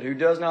stupid who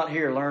does not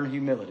here learn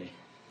humility.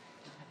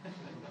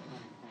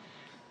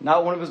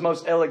 Not one of his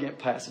most elegant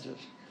passages.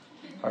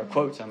 Or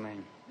quotes, I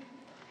mean.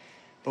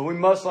 But we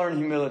must learn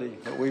humility,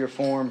 that we are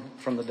formed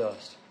from the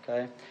dust.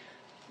 Okay.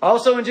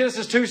 Also in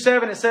Genesis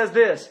 2:7 it says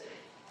this.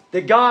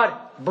 That God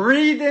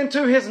breathed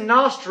into his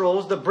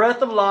nostrils the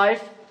breath of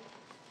life,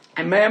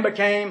 and man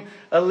became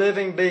a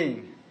living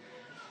being.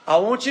 I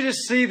want you to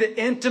see the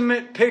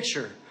intimate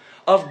picture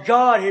of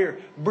God here,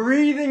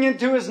 breathing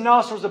into his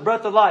nostrils the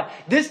breath of life.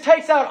 This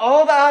takes out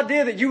all the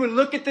idea that you would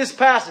look at this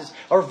passage,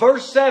 or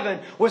verse 7,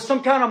 with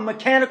some kind of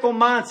mechanical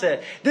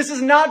mindset. This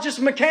is not just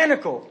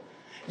mechanical.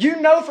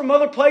 You know from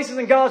other places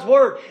in God's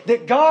Word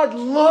that God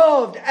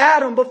loved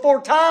Adam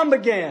before time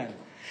began.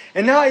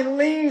 And now he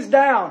leans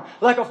down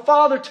like a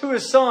father to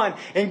his son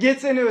and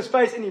gets into his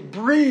face and he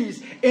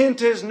breathes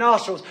into his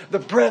nostrils the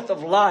breath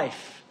of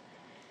life.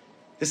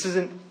 This is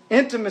an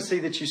intimacy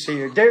that you see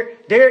here.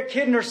 Derek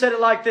Kidner said it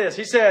like this.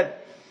 He said,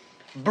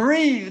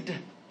 breathed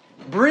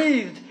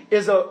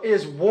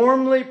is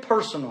warmly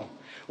personal.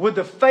 with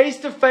the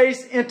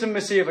face-to-face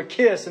intimacy of a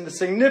kiss and the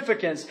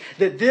significance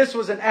that this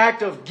was an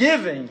act of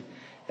giving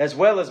as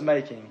well as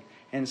making,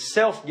 and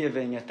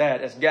self-giving at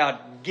that, as God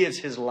gives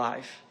His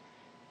life.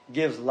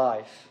 Gives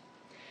life.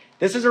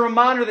 This is a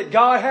reminder that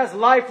God has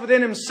life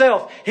within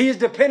Himself. He is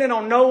dependent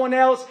on no one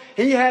else.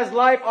 He has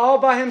life all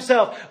by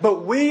Himself.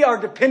 But we are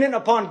dependent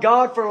upon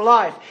God for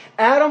life.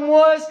 Adam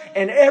was,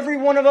 and every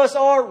one of us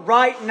are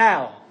right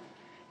now.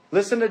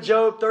 Listen to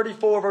Job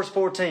 34 verse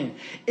 14.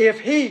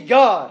 If He,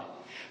 God,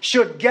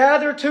 should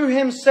gather to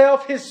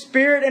Himself His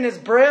spirit and His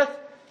breath,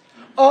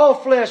 all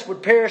flesh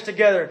would perish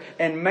together,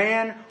 and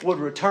man would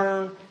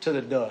return to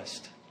the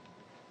dust.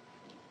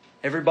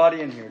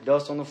 Everybody in here,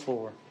 dust on the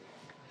floor,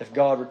 if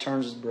God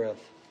returns His breath.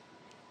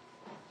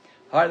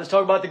 All right, let's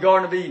talk about the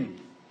Garden of Eden.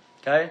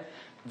 Okay?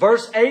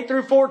 Verse 8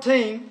 through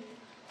 14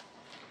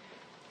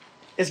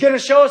 is going to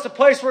show us the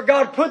place where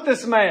God put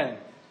this man.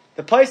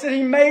 The place that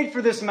He made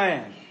for this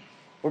man.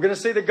 We're going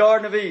to see the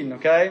Garden of Eden,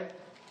 okay?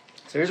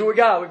 So here's what we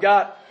got. We've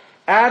got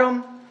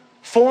Adam,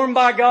 formed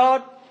by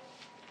God,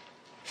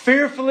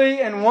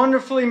 fearfully and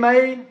wonderfully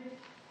made.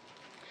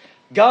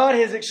 God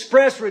has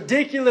expressed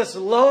ridiculous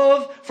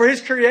love for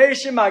His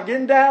creation by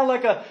getting down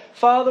like a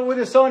father with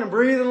His son and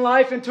breathing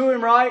life into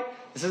him, right?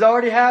 This has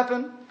already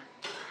happened.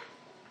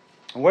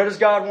 And where does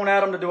God want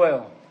Adam to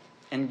dwell?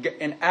 And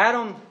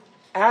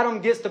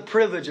Adam gets the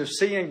privilege of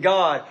seeing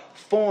God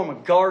form a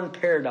garden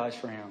paradise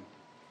for him.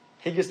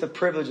 He gets the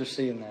privilege of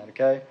seeing that,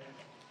 okay?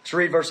 Let's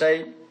read verse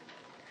 8.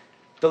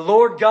 The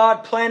Lord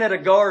God planted a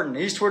garden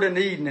eastward in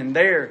Eden, and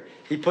there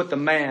He put the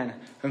man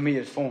whom He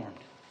had formed.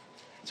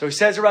 So He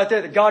says it right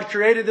there that God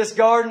created this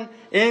garden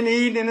in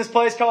Eden, in this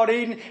place called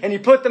Eden, and He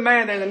put the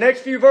man there. The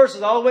next few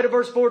verses, all the way to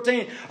verse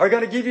 14, are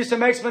going to give you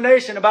some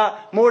explanation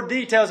about more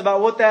details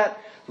about what that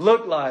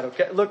looked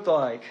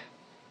like.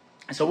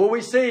 So what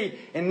we see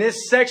in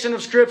this section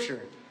of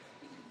Scripture,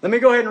 let me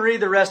go ahead and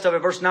read the rest of it,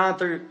 verse 9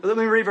 through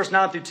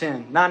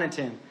 10, 9 and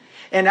 10.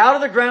 And out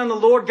of the ground the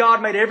Lord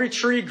God made every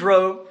tree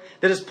grow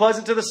that is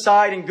pleasant to the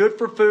sight and good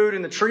for food.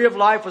 And the tree of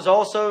life was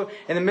also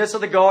in the midst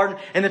of the garden.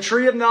 And the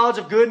tree of knowledge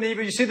of good and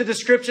evil. You see the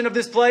description of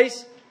this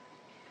place?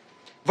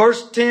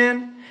 Verse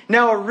 10.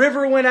 Now a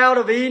river went out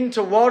of Eden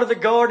to water the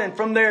garden, and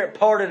from there it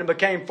parted and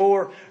became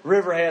 4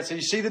 riverheads. So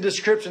you see the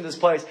description of this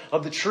place,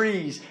 of the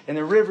trees and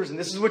the rivers. And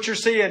this is what you're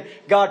seeing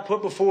God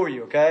put before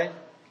you, okay?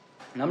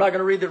 And I'm not going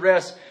to read the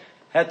rest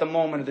at the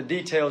moment of the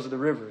details of the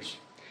rivers.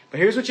 But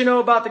here's what you know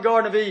about the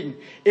Garden of Eden.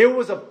 It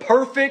was a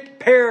perfect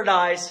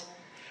paradise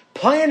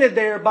planted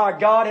there by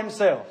God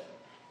Himself.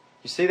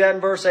 You see that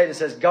in verse 8. It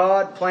says,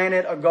 God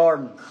planted a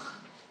garden.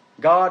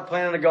 God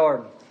planted a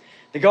garden.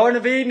 The Garden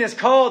of Eden is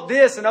called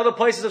this in other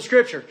places of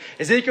Scripture.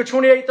 Ezekiel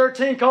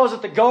 28:13 calls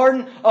it the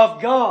Garden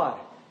of God.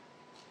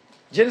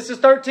 Genesis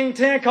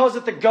 13:10 calls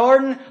it the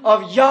Garden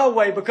of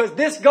Yahweh, because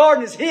this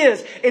garden is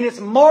His and it's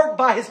marked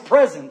by His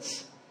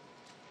presence.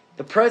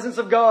 The presence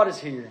of God is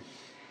here.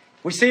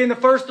 We see in the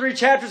first 3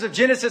 chapters of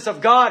Genesis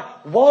of God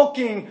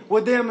walking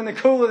with them in the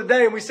cool of the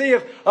day. And we see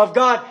of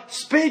God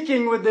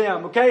speaking with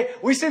them. Okay?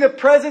 We see the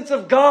presence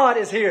of God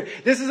is here.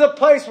 This is a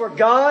place where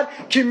God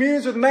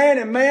communes with man,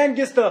 and man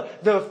gets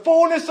the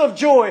fullness of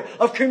joy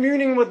of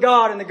communing with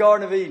God in the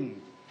Garden of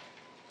Eden.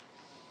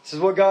 This is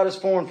what God has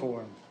formed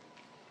for him.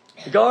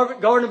 The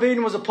Garden of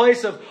Eden was a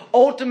place of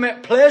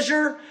ultimate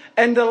pleasure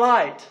and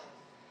delight.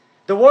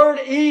 The word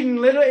Eden,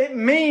 it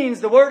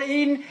means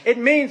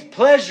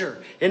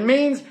pleasure. It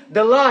means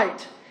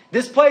delight.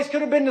 This place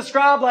could have been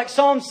described like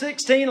Psalm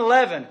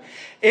 16:11.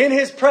 In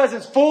His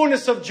presence,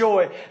 fullness of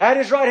joy. At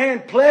His right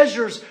hand,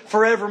 pleasures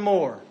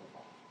forevermore.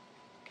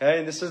 Okay,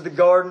 and this is the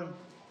Garden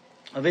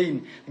of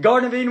Eden. The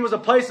Garden of Eden was a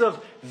place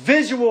of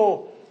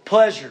visual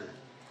pleasure.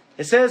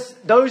 It says,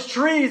 those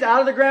trees out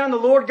of the ground, the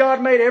Lord God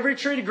made every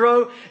tree to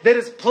grow that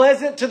is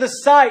pleasant to the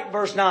sight,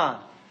 verse 9.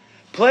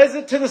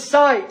 Pleasant to the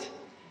sight.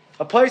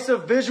 A place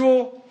of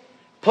visual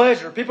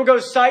pleasure. People go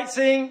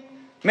sightseeing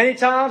many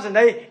times and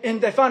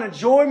they find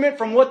enjoyment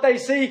from what they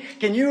see.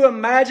 Can you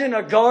imagine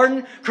a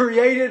garden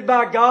created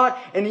by God,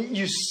 and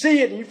you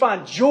see it and you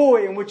find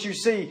joy in what you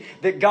see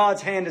that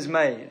God's hand has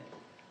made?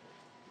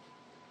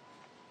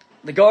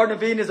 The Garden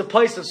of Eden is a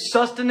place of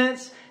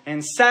sustenance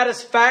and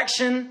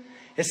satisfaction.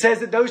 It says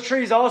that those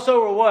trees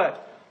also were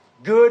what?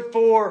 Good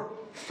for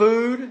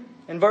food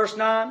in verse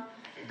 9.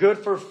 Good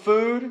for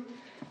food.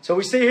 So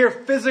we see here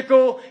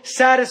physical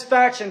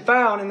satisfaction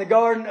found in the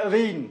Garden of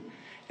Eden.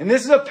 And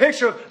this is a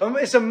picture of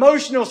it's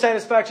emotional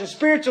satisfaction,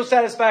 spiritual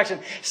satisfaction.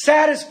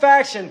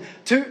 Satisfaction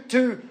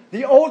to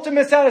the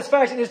ultimate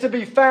satisfaction is to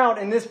be found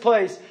in this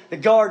place, the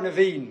Garden of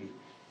Eden.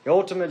 The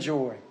ultimate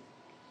joy.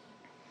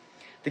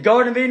 The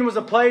Garden of Eden was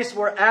a place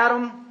where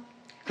Adam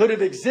could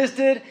have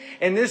existed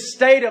in this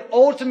state of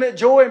ultimate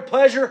joy and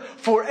pleasure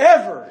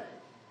forever,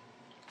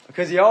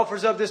 because he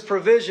offers up this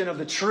provision of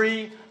the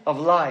tree of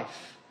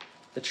life.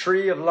 The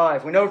tree of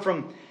life. We know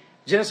from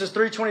Genesis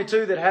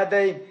 3:22 that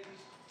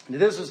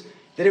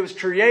it was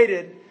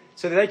created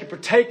so that they could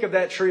partake of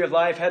that tree of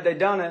life had they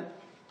done it,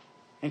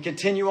 and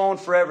continue on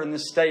forever in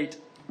this state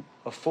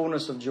of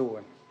fullness of joy.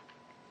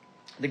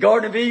 The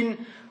Garden of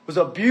Eden was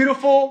a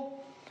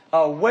beautiful,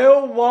 a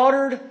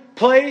well-watered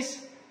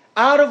place,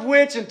 out of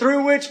which and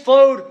through which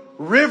flowed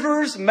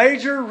rivers,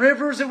 major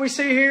rivers that we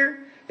see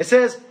here. It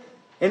says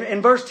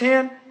in verse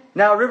 10,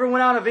 now a river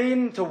went out of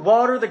Eden to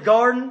water the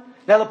garden.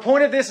 Now the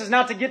point of this is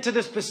not to get to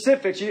the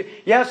specifics. You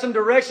have some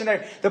direction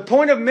there. The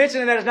point of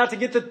mentioning that is not to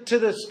get to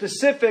the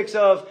specifics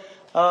of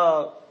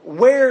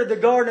where the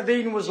Garden of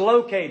Eden was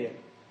located.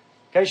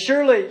 Okay,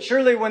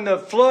 surely when the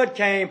flood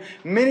came,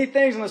 many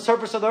things on the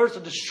surface of the earth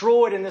are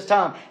destroyed in this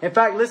time. In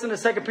fact, listen to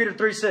 2 Peter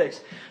 3:6.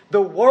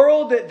 The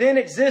world that then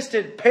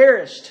existed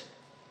perished.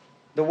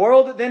 The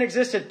world that then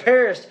existed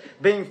perished,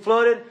 being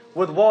flooded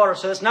with water.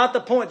 So that's not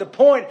the point. The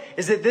point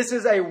is that this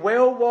is a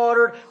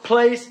well-watered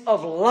place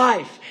of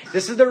life.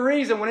 This is the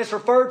reason when it's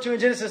referred to in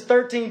Genesis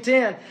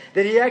 13:10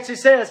 that he actually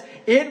says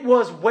it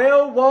was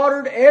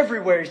well-watered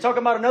everywhere. He's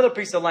talking about another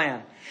piece of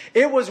land.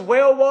 It was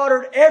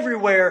well-watered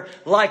everywhere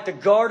like the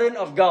garden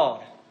of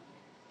God.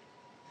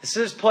 This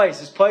is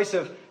this place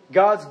of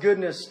God's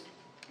goodness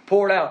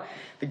poured out.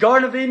 The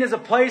Garden of Eden is a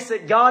place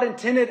that God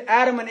intended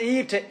Adam and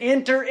Eve to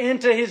enter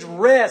into His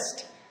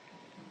rest,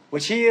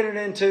 which He entered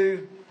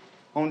into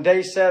on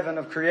day 7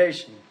 of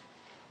creation.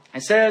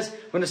 It says,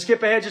 we're going to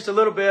skip ahead just a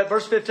little bit,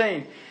 verse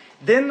 15.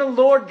 Then the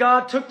Lord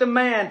God took the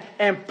man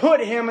and put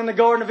him in the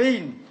Garden of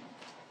Eden.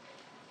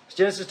 It's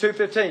Genesis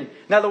 2:15.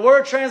 Now the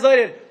word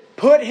translated,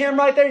 put him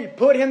right there, you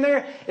put him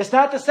there. It's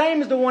not the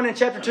same as the one in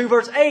chapter 2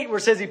 verse 8 where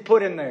it says He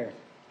put him there.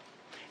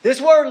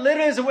 This word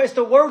literally is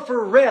the word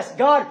for rest.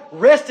 God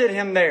rested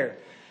him there.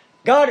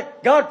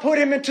 God put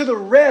him into the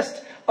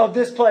rest of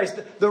this place.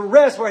 The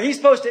rest where he's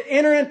supposed to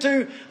enter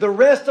into the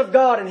rest of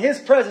God in His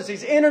presence.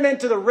 He's entered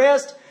into the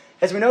rest,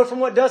 as we know from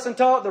what Dustin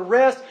taught, the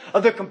rest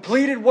of the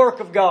completed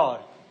work of God.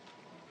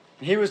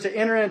 And he was to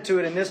enter into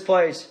it in this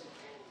place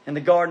in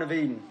the Garden of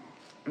Eden.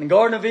 In the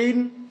Garden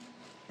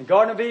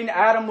of Eden,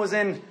 Adam was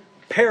in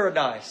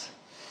paradise.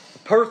 A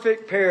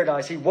perfect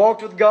paradise. He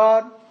walked with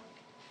God.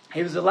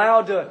 He was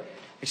allowed to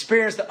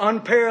experience the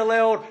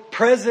unparalleled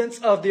presence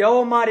of the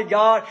Almighty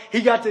God.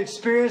 He got to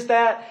experience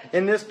that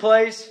in this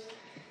place.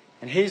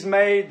 And He's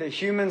made the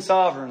human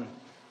sovereign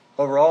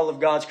over all of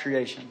God's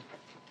creation.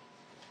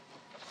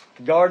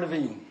 The Garden of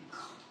Eden.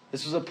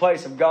 This was a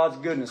place of God's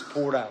goodness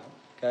poured out.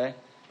 Okay?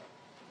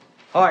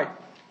 Alright.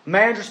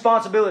 Man's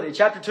responsibility.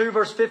 Chapter 2,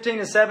 verse 15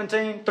 and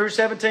 17 through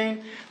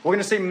 17. We're going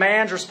to see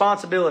man's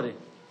responsibility.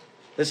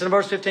 Listen to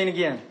verse 15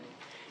 again.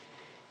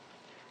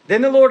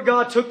 Then the Lord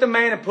God took the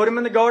man and put him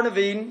in the Garden of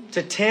Eden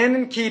to tend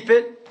and keep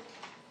it.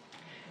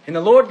 And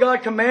the Lord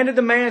God commanded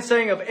the man,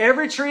 saying, of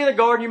every tree of the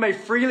garden you may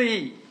freely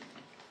eat.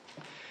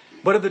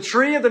 But of the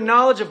tree of the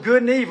knowledge of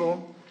good and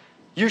evil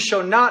you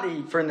shall not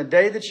eat, for in the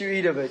day that you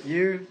eat of it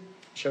you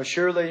shall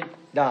surely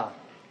die.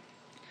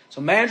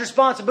 So man's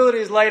responsibility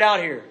is laid out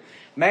here.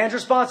 Man's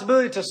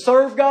responsibility to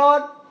serve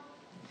God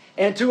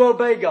and to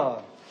obey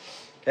God.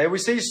 Okay, we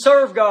see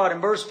serve God in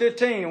verse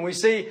 15 and we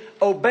see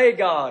obey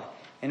God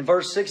in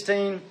verse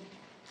 16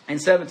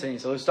 and 17.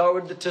 So let's start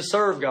with to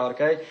serve God,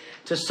 okay?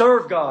 To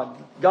serve God.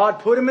 God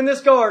put him in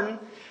this garden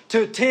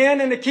to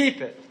tend and to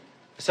keep it.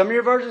 Some of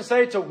your versions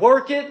say to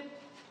work it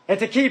and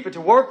to keep it.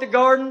 To work the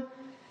garden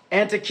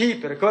and to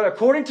keep it.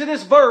 According to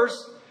this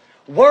verse,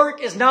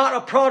 work is not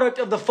a product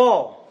of the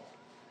fall.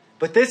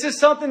 But this is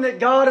something that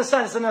God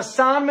assigned. It's an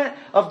assignment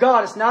of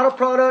God. It's not a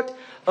product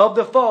of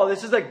the fall.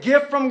 This is a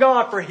gift from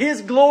God for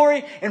His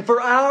glory and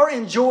for our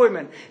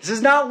enjoyment. This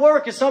is not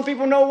work as some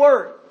people know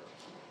work.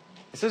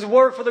 This is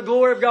work for the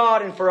glory of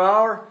God and for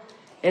our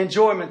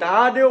enjoyment. The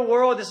ideal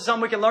world, this is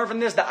something we can learn from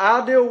this. The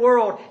ideal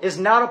world is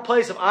not a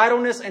place of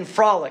idleness and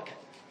frolic,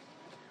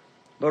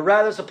 but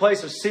rather it's a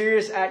place of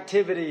serious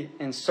activity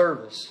and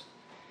service.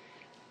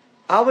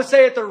 I would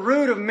say at the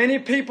root of many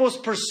people's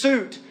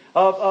pursuit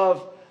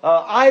of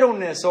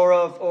idleness or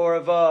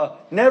of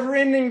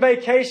never-ending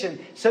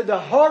vacation, so the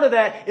heart of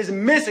that is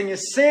missing,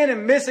 is sin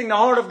and missing the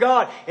heart of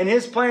God and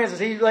His plans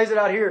as He lays it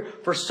out here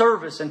for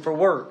service and for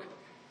work.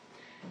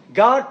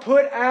 God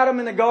put Adam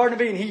in the Garden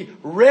of Eden. He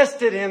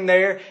rested him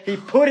there. He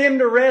put him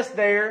to rest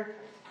there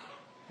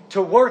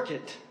to work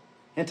it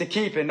and to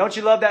keep it. Don't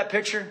you love that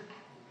picture?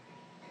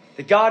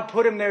 That God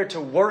put him there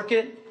to work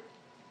it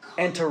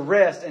and to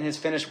rest in His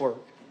finished work.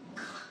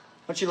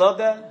 Don't you love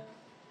that?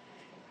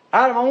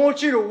 Adam, I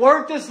want you to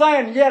work this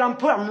land, yet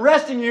I'm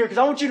resting you here because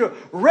I want you to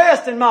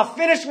rest in my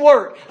finished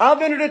work.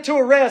 I've entered into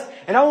a rest,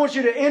 and I want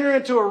you to enter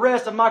into a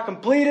rest of my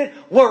completed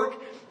work,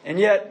 and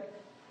yet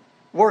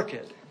work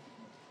it.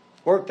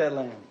 Work that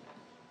land.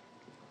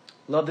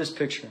 Love this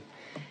picture.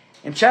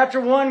 In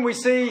chapter 1, we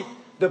see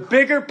the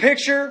bigger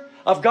picture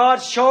of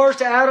God's charge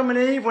to Adam and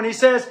Eve when He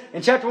says,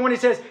 in chapter 1, He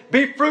says,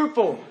 be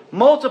fruitful,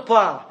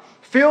 multiply,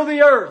 fill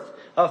the earth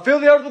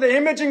with the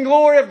image and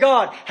glory of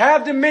God.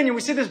 Have dominion.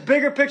 We see this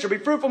bigger picture. Be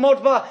fruitful,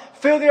 multiply,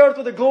 fill the earth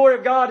with the glory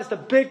of God. It's the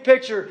big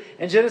picture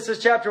in Genesis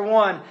chapter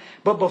 1.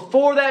 But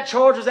before that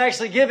charge was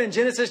actually given,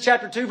 Genesis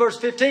chapter 2 verse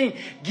 15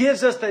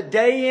 gives us the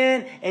day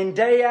in and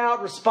day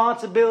out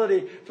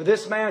responsibility for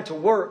this man to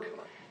work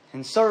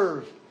and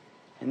serve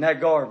in that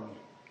garden.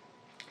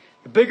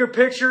 The bigger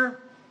picture,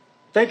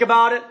 think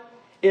about it,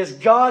 is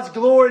God's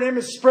glory and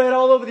image spread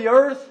all over the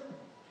earth.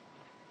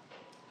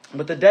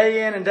 But the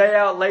day in and day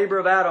out labor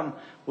of Adam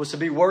was to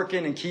be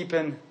working and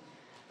keeping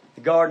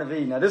the Garden of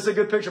Eden. Now this is a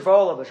good picture for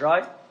all of us,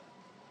 right?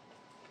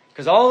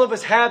 Because all of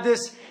us have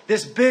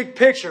this big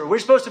picture. We're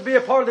supposed to be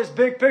a part of this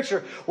big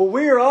picture. Well,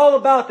 we are all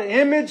about the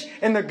image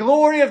and the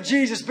glory of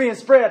Jesus being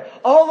spread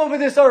all over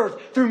this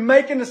earth through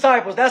making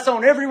disciples. That's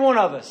on every one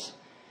of us.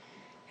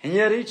 And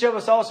yet each of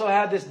us also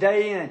have this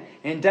day in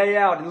and day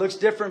out. It looks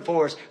different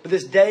for us. But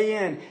this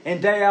day in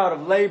and day out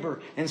of labor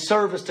and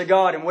service to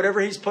God and whatever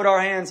He's put our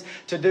hands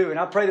to do. And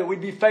I pray that we'd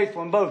be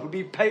faithful in both. We'd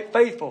be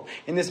faithful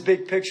in this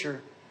big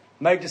picture.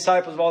 Make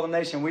disciples of all the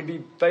nation. We'd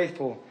be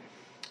faithful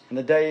in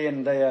the day in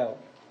and day out.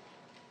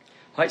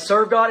 Right,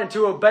 serve God and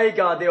to obey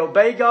God. They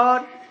obey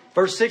God.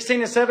 Verse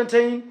 16 and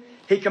 17.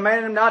 He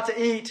commanded them not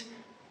to eat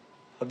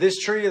of this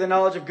tree of the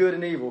knowledge of good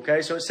and evil.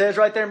 Okay, so it says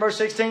right there in verse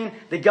 16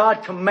 that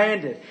God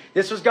commanded.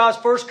 This was God's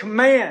first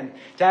command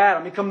to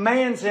Adam. He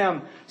commands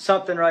him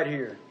something right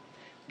here.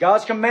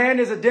 God's command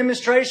is a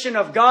demonstration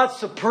of God's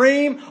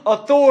supreme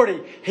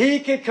authority. He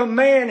can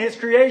command His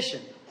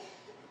creation.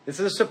 This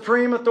is the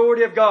supreme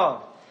authority of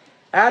God.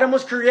 Adam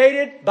was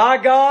created by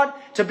God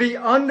to be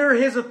under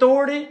His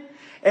authority.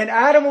 And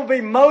Adam will be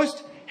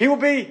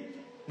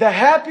the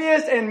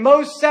happiest and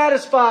most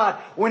satisfied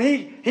when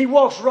he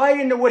walks right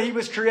into what he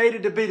was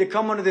created to be, to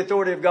come under the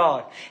authority of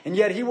God. And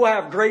yet he will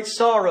have great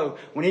sorrow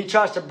when he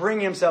tries to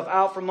bring himself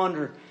out from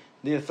under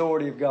the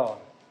authority of God.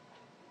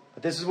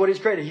 But this is what He's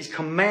created. He's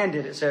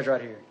commanded, it says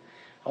right here.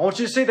 I want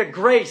you to see the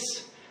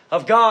grace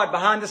of God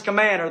behind this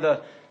command,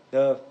 or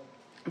the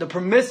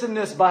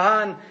permissiveness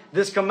behind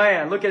this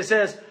command. Look, it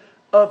says,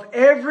 of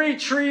every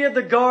tree of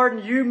the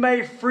garden you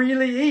may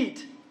freely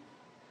eat.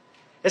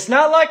 It's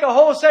not like a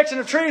whole section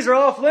of trees are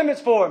off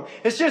limits for Him.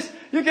 It's just,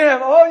 you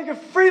can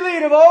freely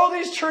eat of all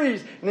these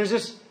trees. And there's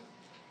just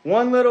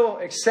one little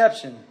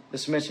exception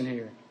that's mentioned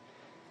here.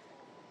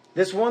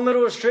 This one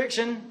little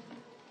restriction,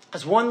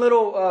 that's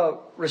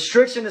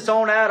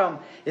on Adam,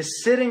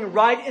 is sitting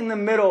right in the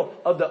middle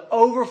of the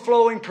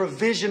overflowing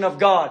provision of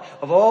God.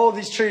 Of all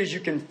these trees you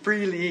can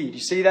freely eat. You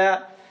see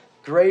that?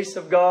 Grace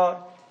of God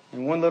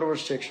and one little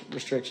restriction.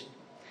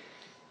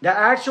 The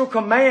actual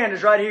command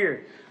is right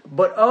here.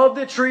 But of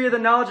the tree of the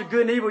knowledge of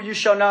good and evil you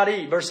shall not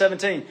eat. Verse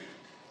 17.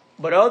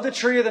 But of the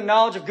tree of the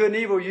knowledge of good and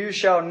evil you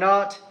shall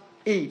not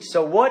eat.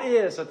 So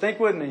think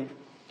with me.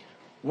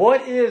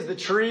 What is the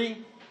tree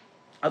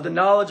of the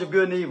knowledge of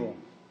good and evil?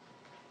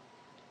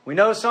 We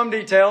know some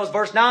details.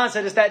 Verse 9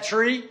 said it's that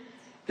tree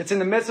that's in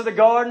the midst of the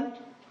garden.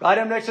 Right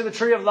up next to the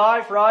tree of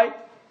life, right?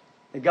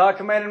 That God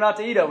commanded him not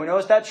to eat of. We know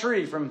it's that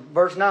tree from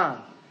verse 9.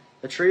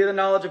 The tree of the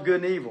knowledge of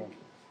good and evil.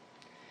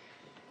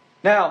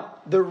 Now,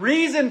 the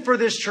reason for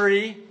this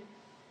tree,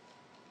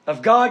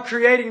 of God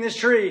creating this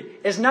tree,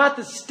 is not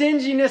the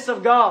stinginess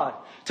of God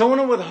to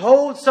want to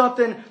withhold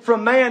something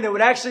from man that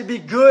would actually be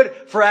good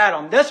for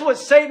Adam. That's what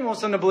Satan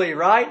wants them to believe,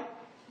 right?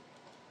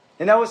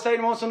 Isn't that what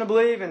Satan wants them to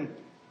believe? And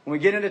when we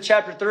get into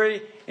chapter 3,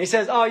 he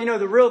says,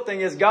 the real thing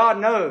is God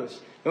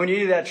knows that when you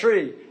eat of that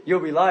tree, you'll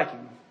be like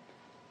Him.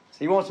 So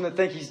he wants them to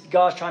think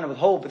God's trying to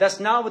withhold. But that's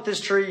not what this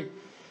tree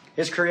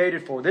is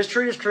created for. This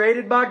tree is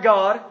created by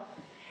God.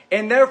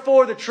 And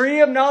therefore, the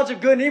tree of knowledge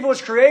of good and evil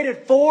was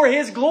created for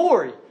His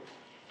glory.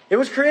 It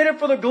was created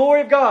for the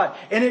glory of God.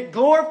 And it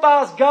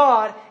glorifies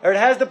God, or it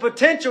has the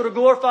potential to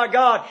glorify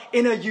God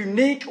in a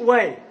unique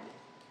way.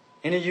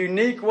 In a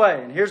unique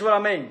way. And here's what I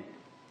mean.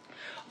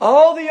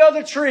 All the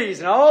other trees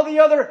and all the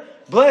other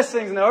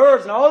blessings and the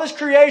herbs and all this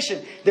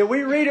creation that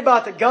we read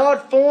about that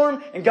God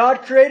formed and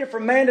God created for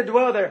man to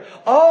dwell there,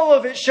 all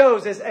of it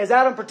shows, as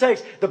Adam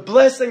partakes, the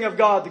blessing of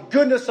God, the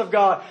goodness of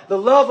God, the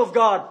love of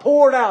God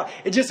poured out.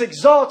 It just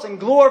exalts and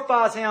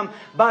glorifies Him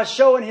by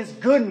showing His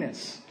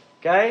goodness.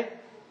 Okay?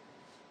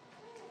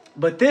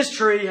 But this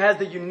tree has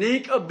the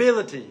unique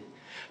ability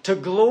to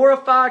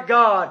glorify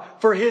God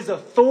for His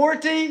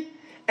authority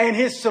and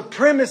His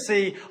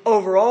supremacy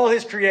over all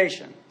His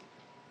creation.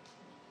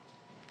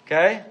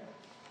 Okay?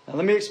 Now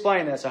let me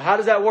explain that. So how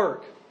does that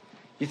work?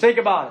 You think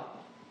about it.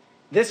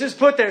 This is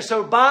put there.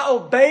 So by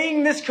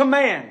obeying this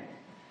command,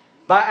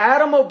 by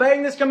Adam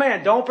obeying this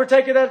command, don't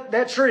partake of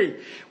that tree,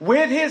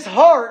 with his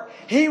heart,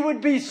 he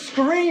would be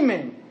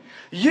screaming,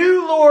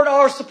 "You, Lord,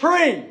 are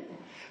supreme.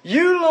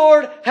 You,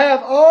 Lord,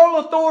 have all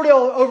authority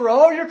over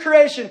all your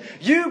creation.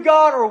 You,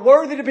 God, are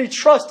worthy to be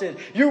trusted.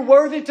 You're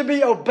worthy to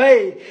be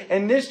obeyed."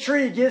 And this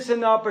tree gives him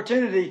the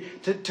opportunity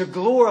to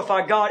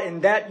glorify God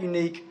in that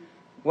unique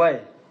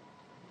way.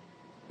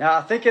 Now,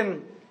 I think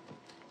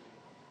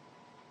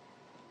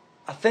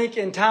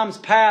in times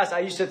past, I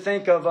used to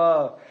think of,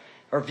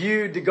 or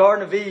viewed the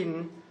Garden of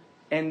Eden,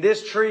 and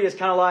this tree is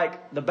kind of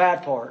like the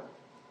bad part.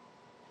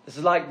 This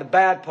is like the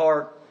bad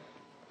part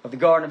of the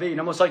Garden of Eden.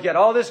 Almost like you had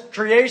all this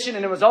creation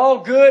and it was all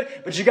good,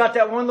 but you got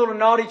that one little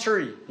naughty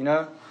tree, And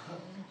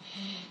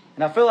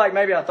I feel like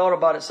maybe I thought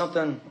about it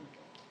something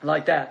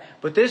like that.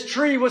 But this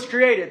tree was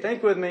created,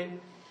 think with me,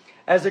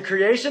 as a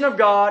creation of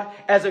God,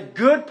 as a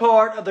good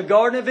part of the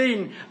Garden of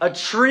Eden, a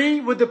tree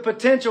with the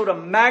potential to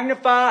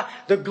magnify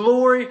the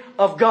glory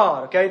of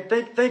God. Okay,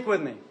 think with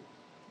me.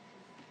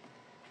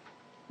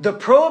 the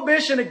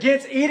prohibition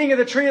against eating of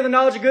the tree of the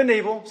knowledge of good and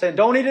evil, saying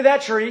don't eat of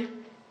that tree,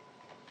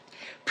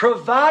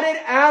 provided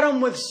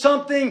Adam with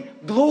something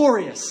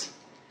glorious.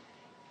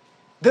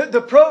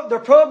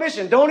 The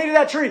prohibition, don't eat of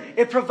that tree,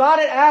 it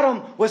provided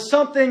Adam with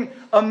something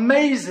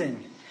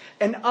amazing.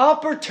 An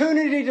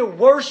opportunity to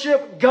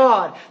worship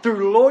God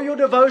through loyal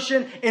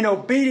devotion and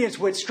obedience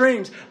which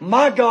screams,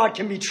 my God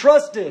can be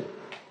trusted.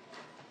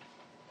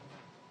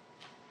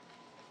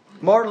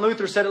 Martin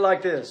Luther said it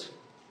like this.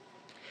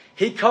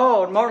 He's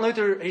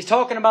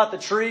talking about the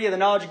tree of the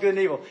knowledge of good and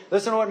evil.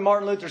 Listen to what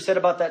Martin Luther said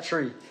about that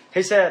tree.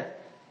 He said,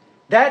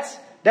 that's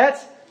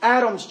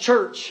Adam's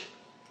church,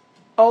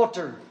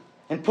 altar,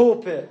 and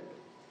pulpit.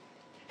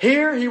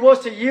 Here he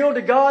was to yield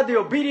to God the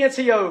obedience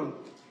he owed.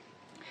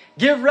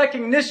 Give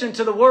recognition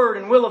to the word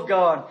and will of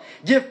God.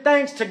 Give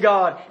thanks to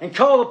God and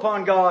call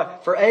upon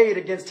God for aid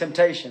against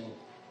temptation.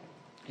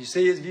 You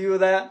see his view of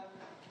that?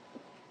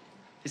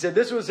 He said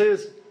this was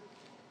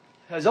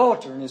his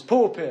altar and his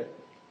pulpit.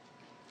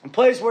 A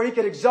place where he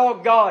could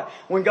exalt God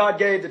when God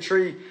gave the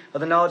tree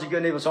of the knowledge of good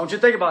and evil. So I want you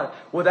to think about it.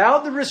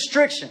 Without the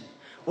restriction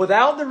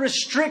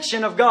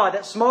of God,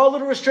 that small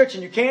little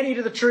restriction, you can't eat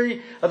of the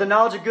tree of the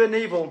knowledge of good and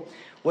evil.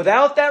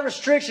 Without that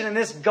restriction in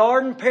this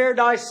garden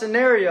paradise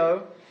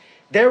scenario,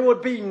 there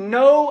would be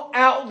no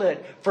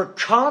outlet for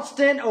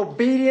constant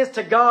obedience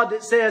to God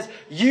that says,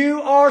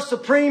 you are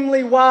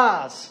supremely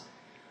wise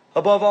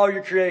above all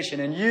your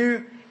creation and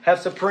you have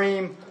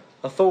supreme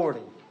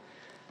authority.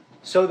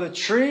 So the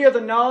tree of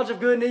the knowledge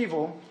of good and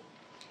evil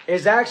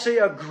is actually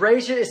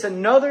it's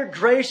another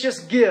gracious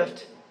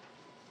gift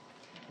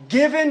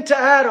given to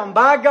Adam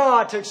by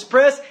God to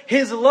express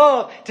His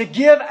love, to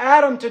give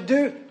Adam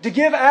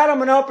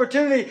an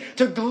opportunity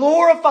to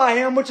glorify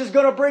Him, which is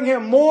going to bring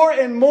him more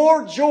and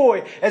more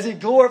joy as he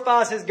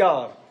glorifies his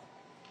God.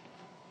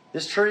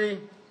 This tree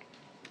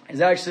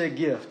is actually a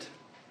gift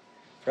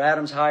for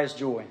Adam's highest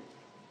joy.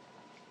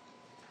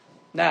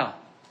 Now,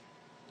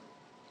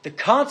 the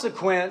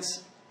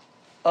consequence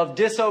of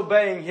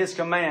disobeying His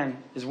command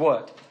is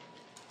what?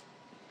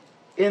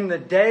 In the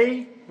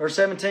day, verse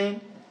 17,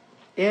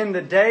 in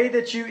the day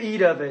that you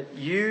eat of it,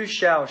 you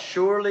shall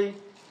surely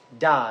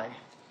die.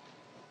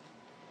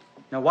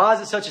 Now, why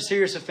is it such a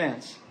serious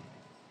offense?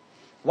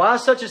 Why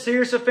is such a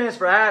serious offense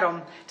for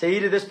Adam to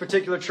eat of this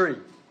particular tree?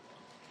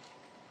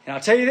 And I'll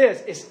tell you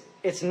this,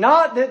 it's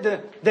not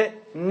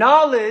that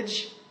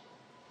knowledge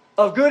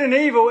of good and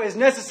evil is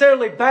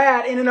necessarily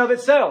bad in and of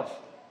itself.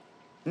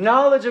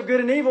 Knowledge of good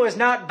and evil is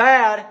not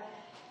bad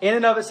in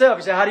and of itself.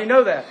 You say, how do you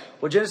know that?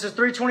 Well, Genesis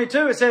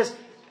 3:22, it says,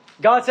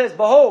 God says,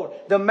 behold,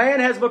 the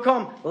man has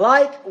become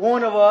like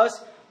one of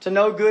us to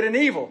know good and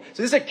evil.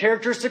 So this is a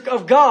characteristic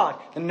of God,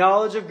 the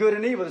knowledge of good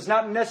and evil. It's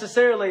not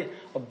necessarily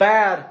a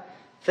bad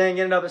thing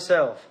in and of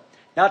itself.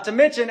 Not to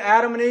mention,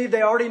 Adam and Eve,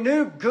 they already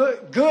knew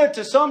good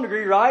to some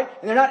degree, right?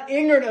 And they're not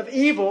ignorant of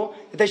evil,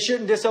 that they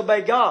shouldn't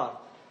disobey God.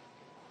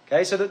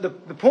 Okay, so the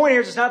point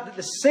here is it's not that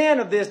the sin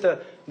of this,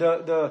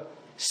 the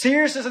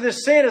seriousness of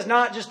this sin is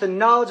not just the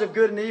knowledge of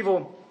good and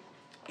evil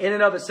in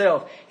and of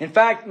itself. In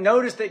fact,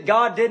 notice that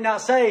God did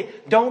not say,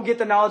 don't get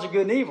the knowledge of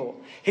good and evil.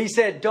 He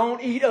said,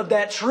 don't eat of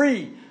that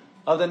tree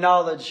of the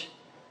knowledge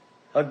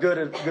of good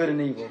and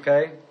evil.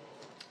 Okay?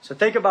 So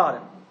think about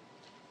it.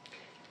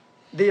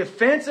 The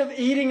offense of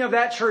eating of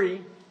that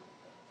tree,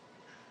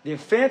 the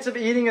offense of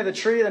eating of the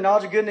tree of the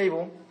knowledge of good and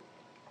evil,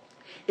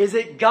 is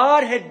that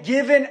God had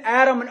given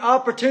Adam an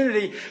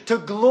opportunity to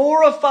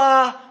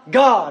glorify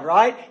God,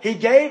 right? He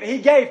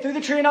gave through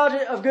the tree of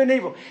knowledge of good and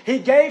evil. He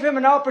gave him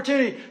an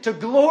opportunity to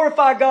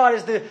glorify God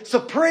as the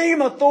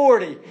supreme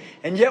authority.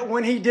 And yet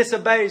when he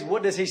disobeys,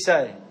 what does he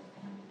say?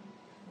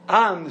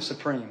 I'm the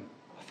supreme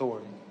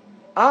authority.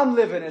 I'm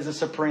living as a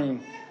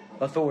supreme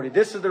authority.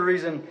 This is the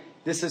reason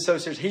this is so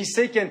serious. He's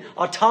seeking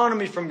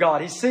autonomy from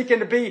God. He's seeking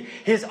to be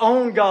his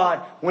own God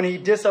when he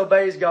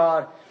disobeys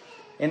God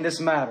in this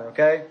matter,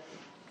 okay?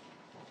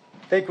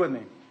 Think with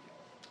me.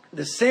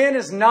 The sin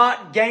is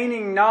not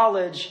gaining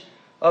knowledge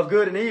of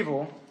good and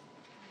evil.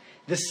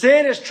 The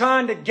sin is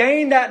trying to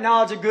gain that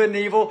knowledge of good and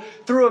evil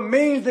through a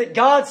means that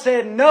God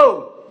said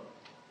no.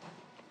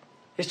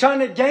 It's trying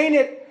to gain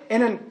it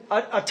in an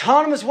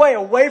autonomous way,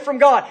 away from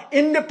God,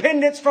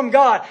 independence from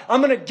God.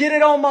 I'm going to get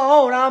it on my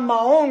own. I'm my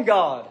own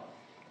God.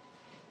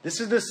 This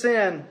is the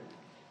sin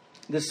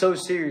that's so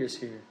serious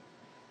here.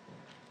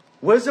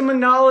 Wisdom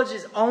and knowledge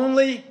is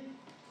only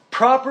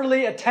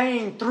properly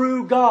attained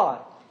through God.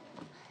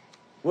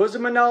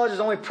 Wisdom and knowledge is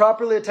only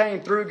properly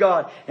attained through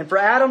God. And for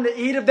Adam to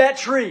eat of that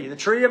tree, the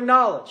tree of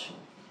knowledge,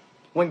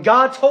 when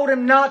God told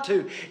him not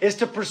to, is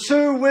to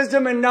pursue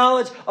wisdom and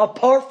knowledge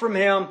apart from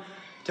Him,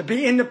 to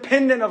be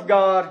independent of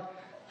God.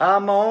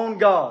 I'm my own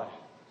God.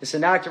 It's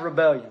an act of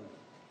rebellion.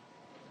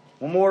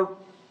 One more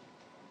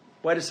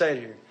way to say it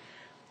here.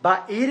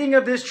 By eating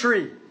of this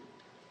tree,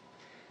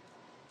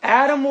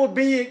 Adam will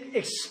be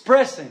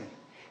expressing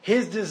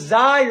his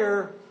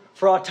desire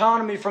for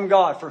autonomy from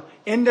God, for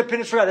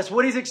independence from God. That's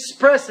what he's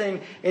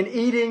expressing in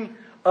eating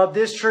of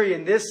this tree.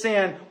 And this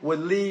sin would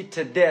lead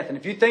to death. And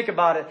if you think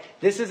about it,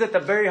 this is at the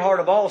very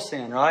heart of all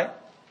sin, right?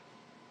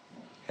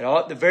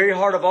 At the very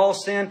heart of all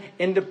sin,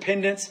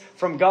 independence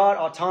from God,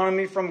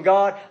 autonomy from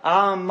God.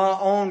 I am my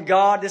own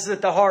God. This is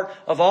at the heart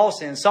of all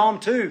sin. Psalm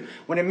 2,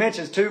 when it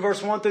mentions 2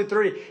 verse 1 through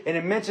 3, and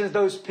it mentions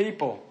those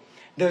people,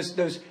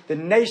 the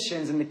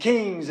nations and the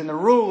kings and the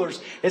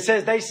rulers. It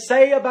says they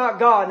say about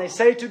God, and they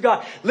say to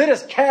God, let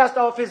us cast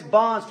off His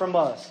bonds from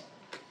us.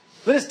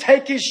 Let us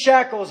take His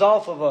shackles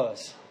off of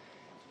us.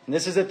 And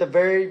this is at the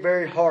very,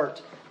 very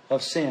heart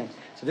of sin.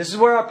 So this is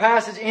where our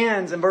passage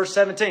ends in verse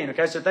 17.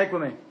 Okay, so think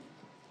with me.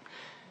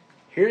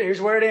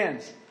 Here's where it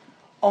ends.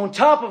 On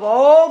top of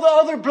all the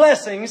other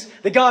blessings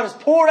that God has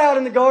poured out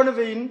in the Garden of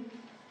Eden,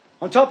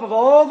 on top of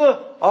all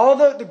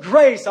the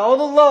grace, all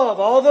the love,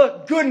 all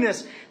the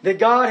goodness that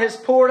God has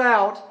poured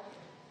out,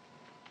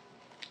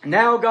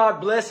 now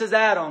God blesses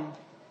Adam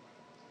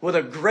with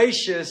a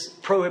gracious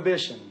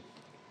prohibition.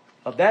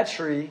 Of that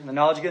tree, the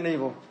knowledge of good and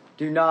evil,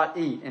 do not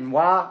eat. And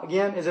why,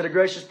 again, is it a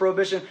gracious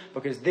prohibition?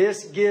 Because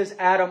this gives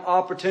Adam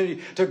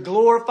opportunity to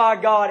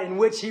glorify God, in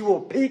which he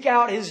will peek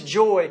out his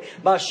joy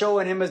by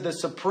showing Him as the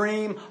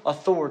supreme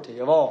authority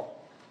of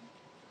all.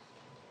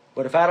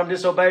 But if Adam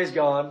disobeys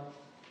God,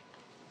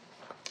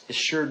 it's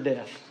sure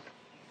death.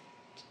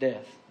 It's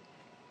death.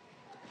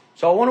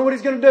 So I wonder what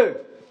he's going to do.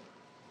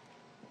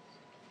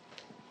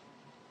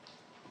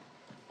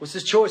 What's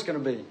his choice going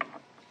to be?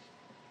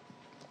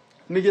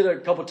 Let me get a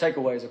couple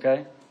takeaways,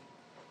 okay?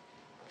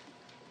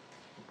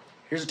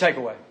 Here's a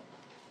takeaway.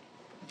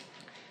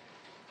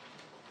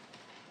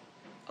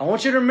 I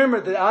want you to remember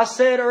that I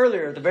said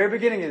earlier at the very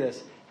beginning of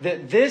this,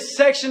 that this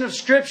section of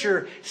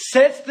Scripture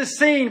sets the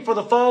scene for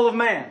the fall of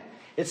man.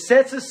 It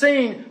sets the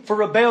scene for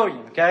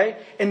rebellion,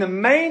 okay? And the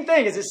main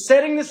thing is it's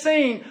setting the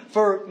scene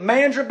for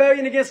man's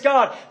rebellion against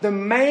God. The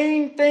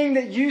main thing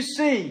that you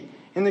see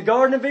in the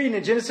Garden of Eden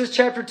in Genesis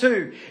chapter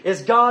 2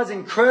 is God's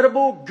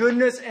incredible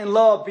goodness and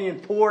love being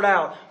poured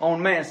out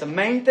on man. It's the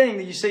main thing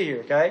that you see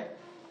here, okay?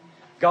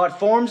 God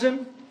forms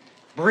him,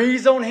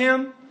 breathes on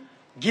him,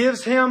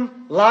 gives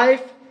him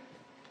life,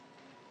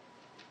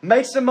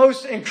 makes the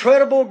most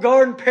incredible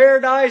garden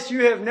paradise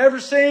you have never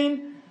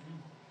seen,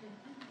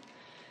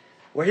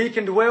 where he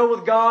can dwell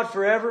with God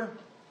forever.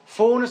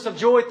 Fullness of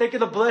joy. Think of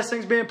the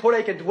blessings being poured out.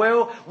 He can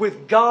dwell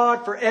with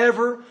God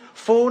forever.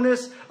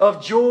 Fullness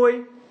of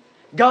joy.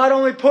 God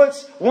only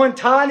puts one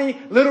tiny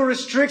little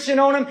restriction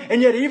on him,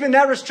 and yet even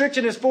that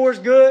restriction is for his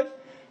good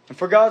and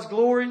for God's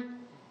glory.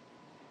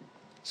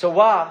 So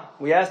why?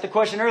 We asked the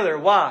question earlier.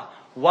 Why?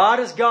 Why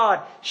does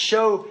God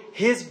show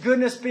His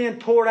goodness being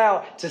poured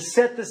out to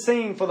set the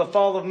scene for the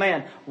fall of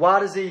man?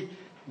 Why does He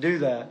do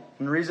that?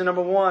 And reason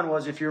number one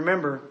was, if you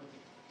remember,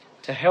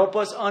 to help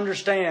us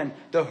understand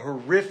the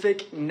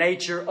horrific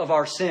nature of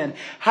our sin.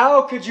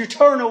 How could you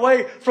turn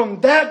away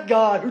from that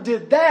God who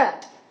did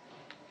that?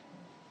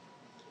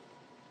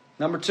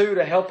 Number two,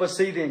 to help us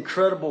see the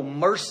incredible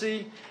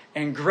mercy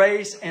and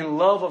grace and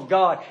love of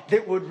God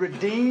that would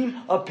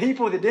redeem a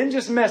people that didn't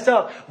just mess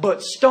up,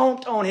 but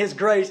stomped on His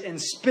grace and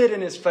spit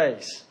in His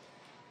face.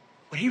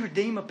 Would He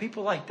redeem a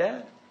people like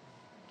that?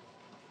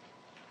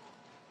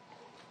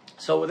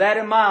 So with that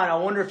in mind, I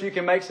wonder if you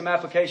can make some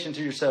application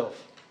to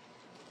yourself.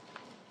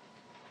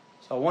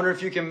 So I wonder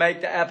if you can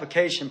make the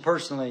application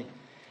personally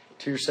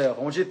to yourself.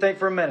 I want you to think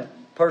for a minute,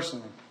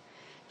 personally.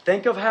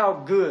 Think of how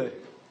good,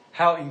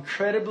 how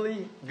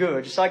incredibly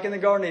good, just like in the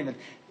Garden of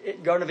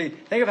Eden,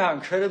 think of how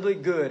incredibly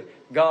good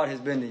God has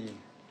been to you.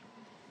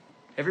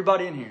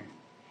 Everybody in here.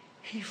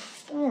 He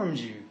formed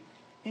you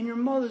in your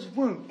mother's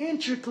womb,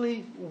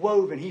 intricately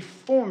woven. He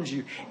formed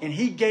you, and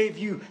He gave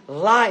you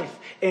life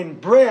and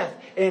breath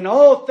and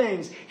all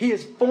things. He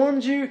has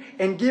formed you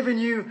and given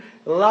you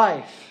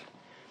life.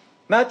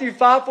 Matthew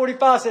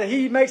 5:45 said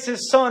He makes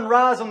His sun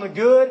rise on the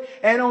good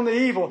and on the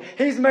evil.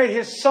 He's made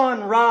His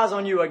sun rise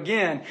on you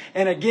again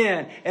and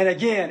again and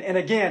again and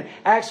again.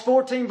 Acts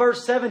 14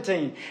 verse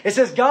 17. It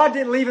says God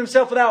didn't leave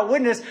Himself without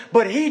witness,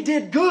 but He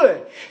did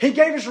good. He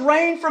gave us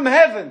rain from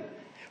heaven.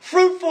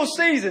 Fruitful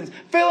seasons.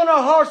 Filling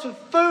our hearts with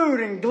food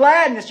and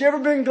gladness. You ever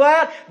been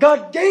glad?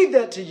 God gave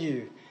that to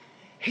you.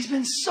 He's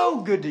been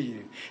so good to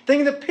you.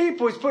 Think of the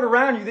people He's put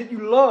around you that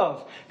you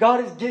love.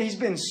 He's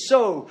been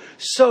so,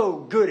 so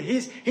good.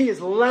 He has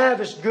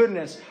lavished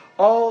goodness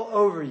all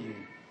over you.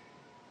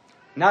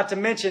 Not to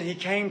mention, He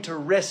came to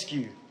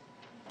rescue.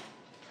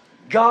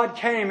 God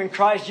came in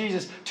Christ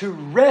Jesus to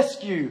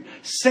rescue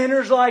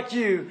sinners like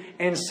you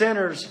and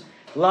sinners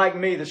like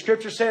me. The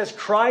Scripture says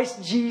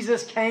Christ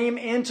Jesus came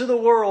into the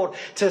world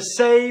to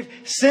save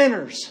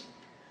sinners.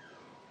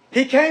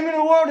 He came into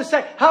the world to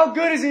say, how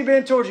good has He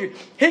been towards you?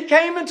 He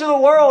came into the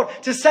world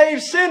to save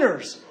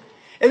sinners.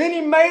 And then He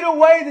made a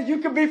way that you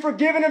could be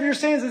forgiven of your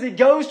sins as He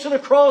goes to the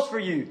cross for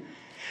you.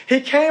 He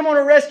came on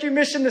a rescue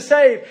mission to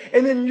save.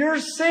 And then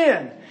your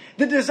sin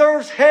that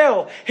deserves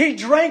hell, He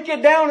drank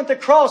it down at the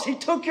cross. He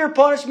took your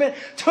punishment,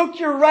 took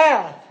your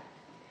wrath.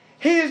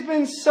 He has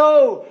been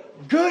so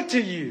good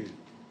to you.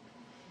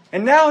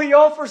 And now He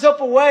offers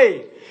up a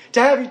way to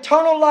have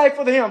eternal life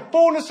with Him,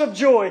 fullness of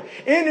joy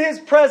in His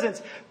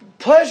presence,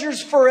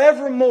 pleasures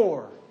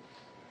forevermore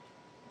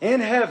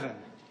in heaven,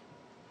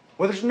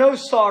 where there's no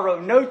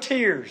sorrow, no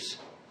tears.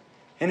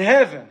 In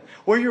heaven,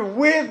 where you're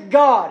with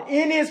God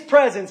in His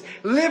presence,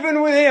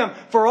 living with Him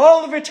for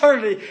all of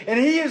eternity. And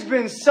He has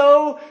been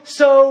so,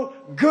 so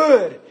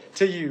good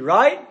to you,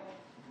 right?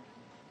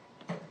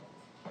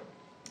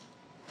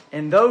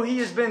 And though He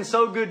has been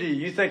so good to you,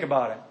 you think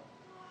about it.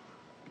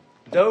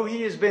 Though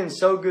He has been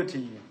so good to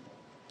you,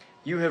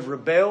 you have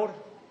rebelled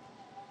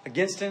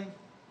against Him.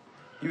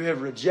 You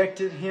have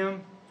rejected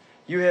Him.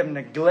 You have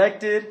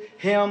neglected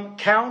Him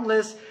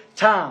countless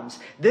times.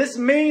 This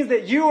means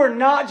that you are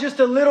not just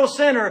a little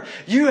sinner.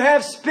 You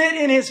have spit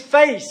in His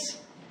face.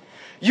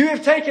 You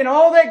have taken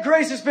all that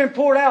grace that's been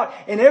poured out,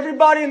 and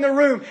everybody in the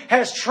room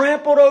has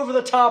trampled over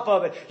the top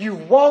of it. You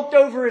walked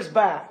over His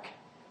back.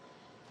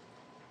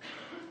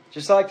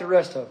 Just like the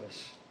rest of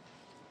us.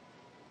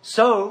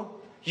 So,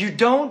 you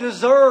don't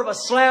deserve a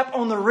slap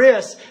on the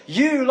wrist.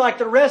 You, like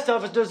the rest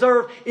of us,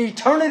 deserve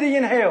eternity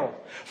in hell.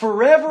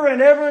 Forever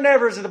and ever and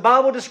ever, as the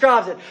Bible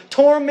describes it.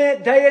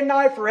 Torment day and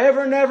night,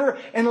 forever and ever,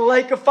 in the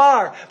lake of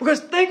fire.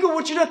 Because think of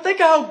what you done. Think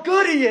of how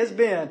good He has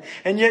been.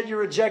 And yet you're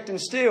rejecting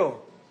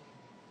still.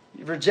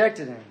 You've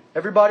rejected Him.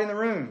 Everybody in the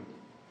room.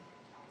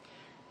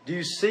 Do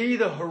you see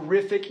the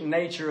horrific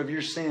nature of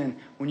your sin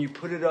when you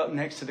put it up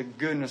next to the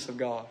goodness of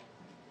God?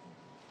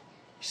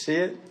 You see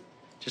it?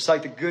 Just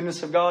like the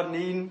goodness of God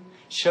in Eden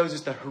shows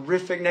us the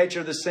horrific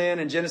nature of the sin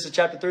in Genesis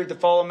chapter 3 at the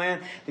fall of man.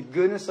 The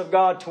goodness of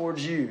God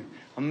towards you.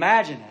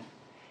 Imagine it.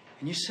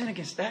 And you sin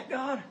against that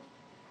God?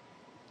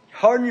 You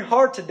harden your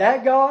heart to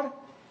that God?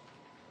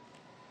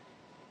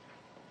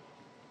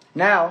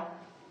 Now,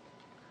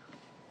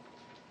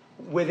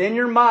 within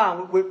your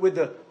mind, with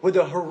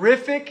the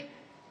horrific,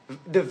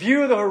 the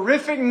view of the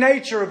horrific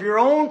nature of your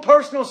own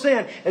personal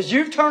sin, as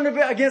you've turned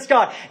against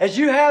God, as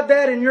you have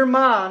that in your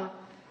mind,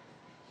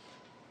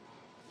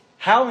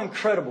 how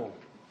incredible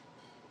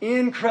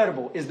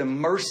is the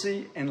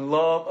mercy and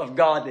love of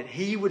God that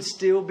He would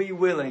still be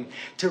willing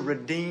to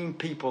redeem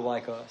people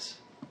like us.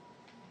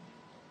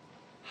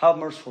 How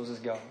merciful is this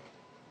God?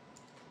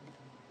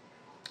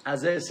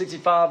 Isaiah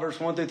 65 verse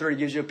 1 through 3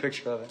 gives you a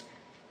picture of it.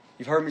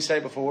 You've heard me say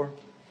it before.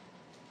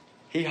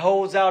 He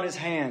holds out His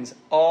hands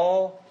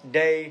all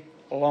day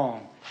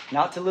long.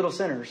 Not to little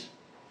sinners,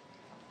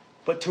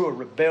 but to a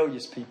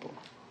rebellious people.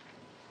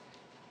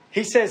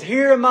 He says,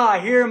 here am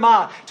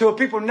I, to a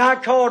people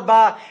not called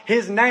by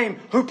His name,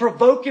 who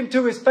provoke Him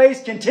to His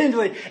face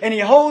continually. And He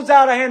holds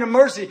out a hand of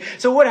mercy.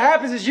 So what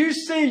happens is you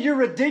see your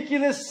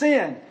ridiculous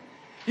sin.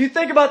 You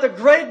think about the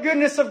great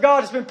goodness of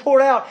God that's been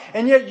poured out,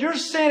 and yet your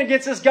sin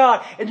against this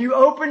God, and you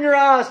open your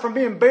eyes from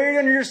being buried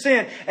under your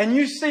sin, and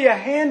you see a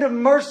hand of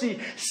mercy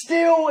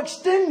still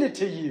extended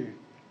to you.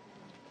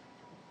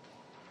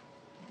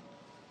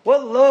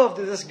 What love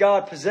does this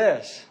God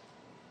possess?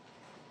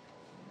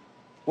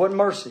 What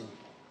mercy?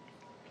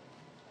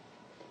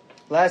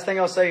 Last thing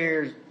I'll say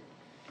here is,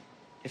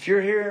 if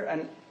you're here,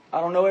 and I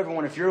don't know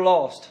everyone, if you're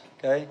lost,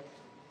 okay,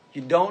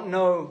 you don't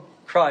know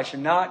Christ,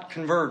 you're not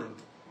converted,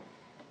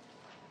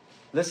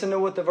 listen to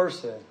what the verse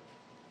said,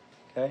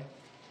 okay?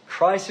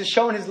 Christ has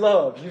shown His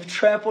love. You've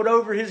trampled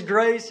over His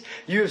grace.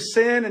 You have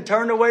sinned and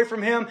turned away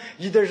from Him.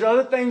 There's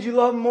other things you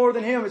love more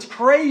than Him. It's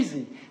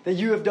crazy that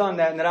you have done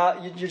that and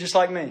that you're just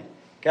like me,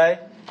 okay?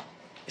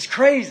 It's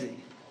crazy.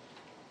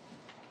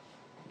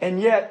 And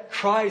yet,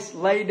 Christ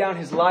laid down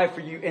His life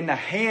for you, and the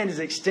hand is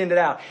extended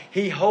out.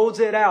 He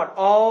holds it out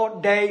all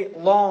day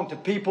long to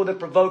people that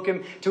provoke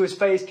Him to His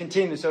face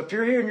continually. So if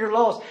you're here and you're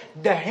lost,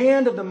 the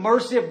hand of the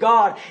mercy of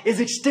God is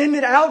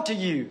extended out to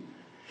you.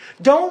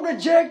 Don't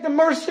reject the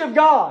mercy of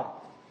God.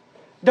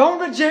 Don't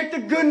reject the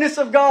goodness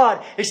of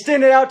God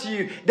extended out to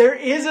you. There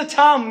is a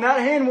time when that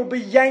hand will be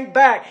yanked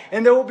back,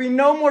 and there will be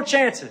no more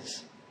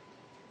chances.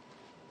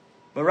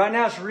 But right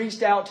now, it's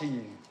reached out to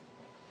you.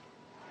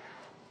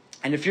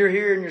 And if you're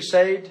here and you're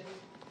saved,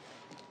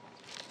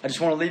 I just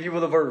want to leave you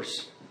with a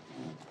verse.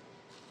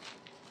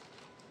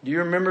 Do you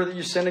remember that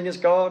you sinned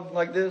against God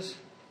like this?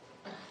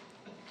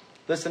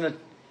 Listen to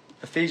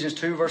Ephesians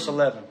 2 verse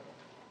 11.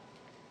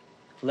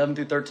 11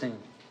 through 13.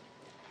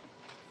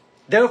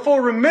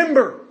 Therefore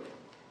remember.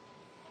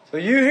 So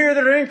you here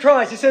that are in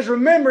Christ, He says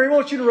remember. He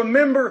wants you to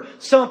remember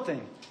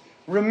something.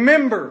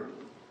 Remember.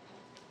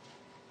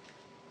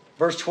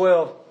 Verse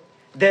 12.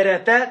 That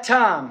at that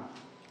time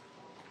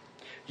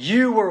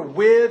you were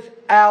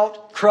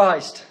without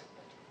Christ.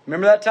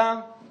 Remember that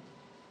time?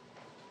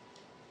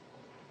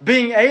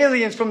 Being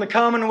aliens from the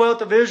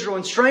commonwealth of Israel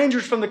and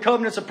strangers from the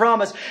covenants of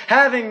promise,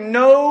 having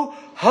no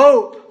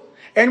hope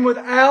and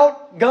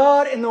without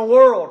God in the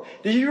world.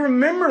 Do you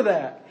remember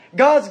that?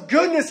 God's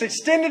goodness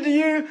extended to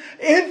you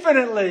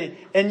infinitely,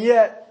 and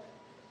yet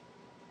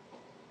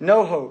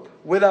no hope,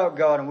 without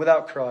God and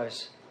without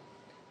Christ.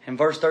 And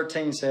verse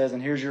 13 says,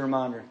 and here's your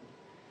reminder,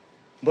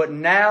 but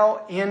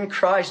now in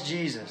Christ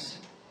Jesus,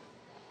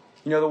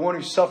 you know, the one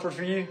who suffered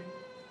for you?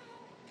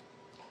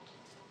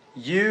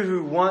 You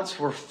who once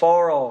were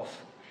far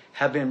off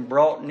have been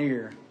brought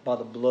near by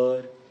the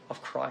blood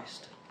of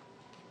Christ.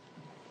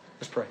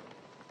 Let's pray.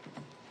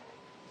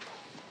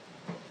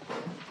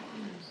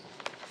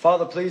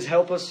 Father, please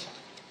help us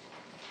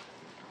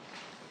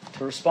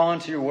to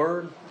respond to your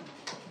word.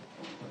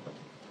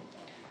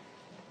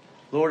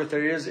 Lord, if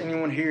there is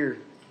anyone here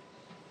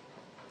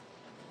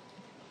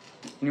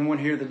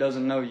that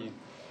doesn't know you,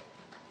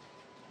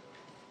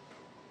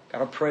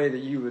 God, I pray that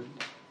you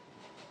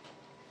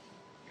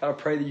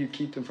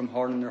keep them from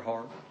hardening their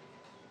heart.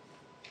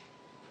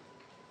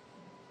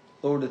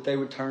 Lord, that they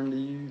would turn to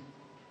you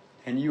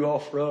and you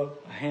offer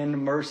up a hand of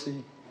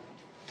mercy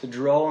to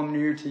draw them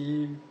near to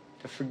you,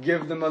 to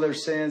forgive them of their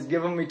sins,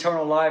 give them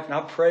eternal life. And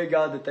I pray,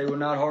 God, that they would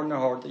not harden their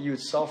heart, that you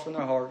would soften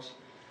their hearts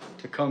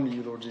to come to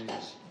you, Lord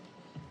Jesus.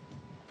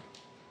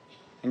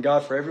 And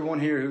God, for everyone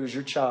here who is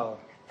your child,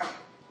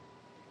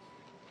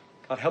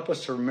 God, help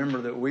us to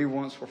remember that we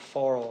once were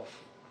far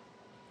off,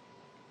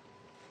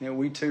 and that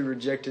we too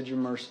rejected your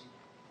mercy.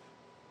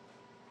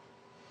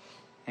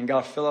 And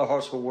God, fill our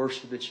hearts with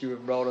worship that you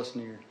have brought us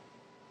near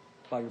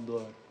by your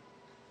blood.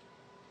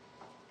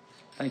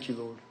 Thank you,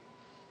 Lord.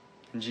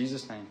 In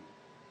Jesus' name,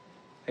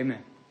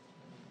 amen.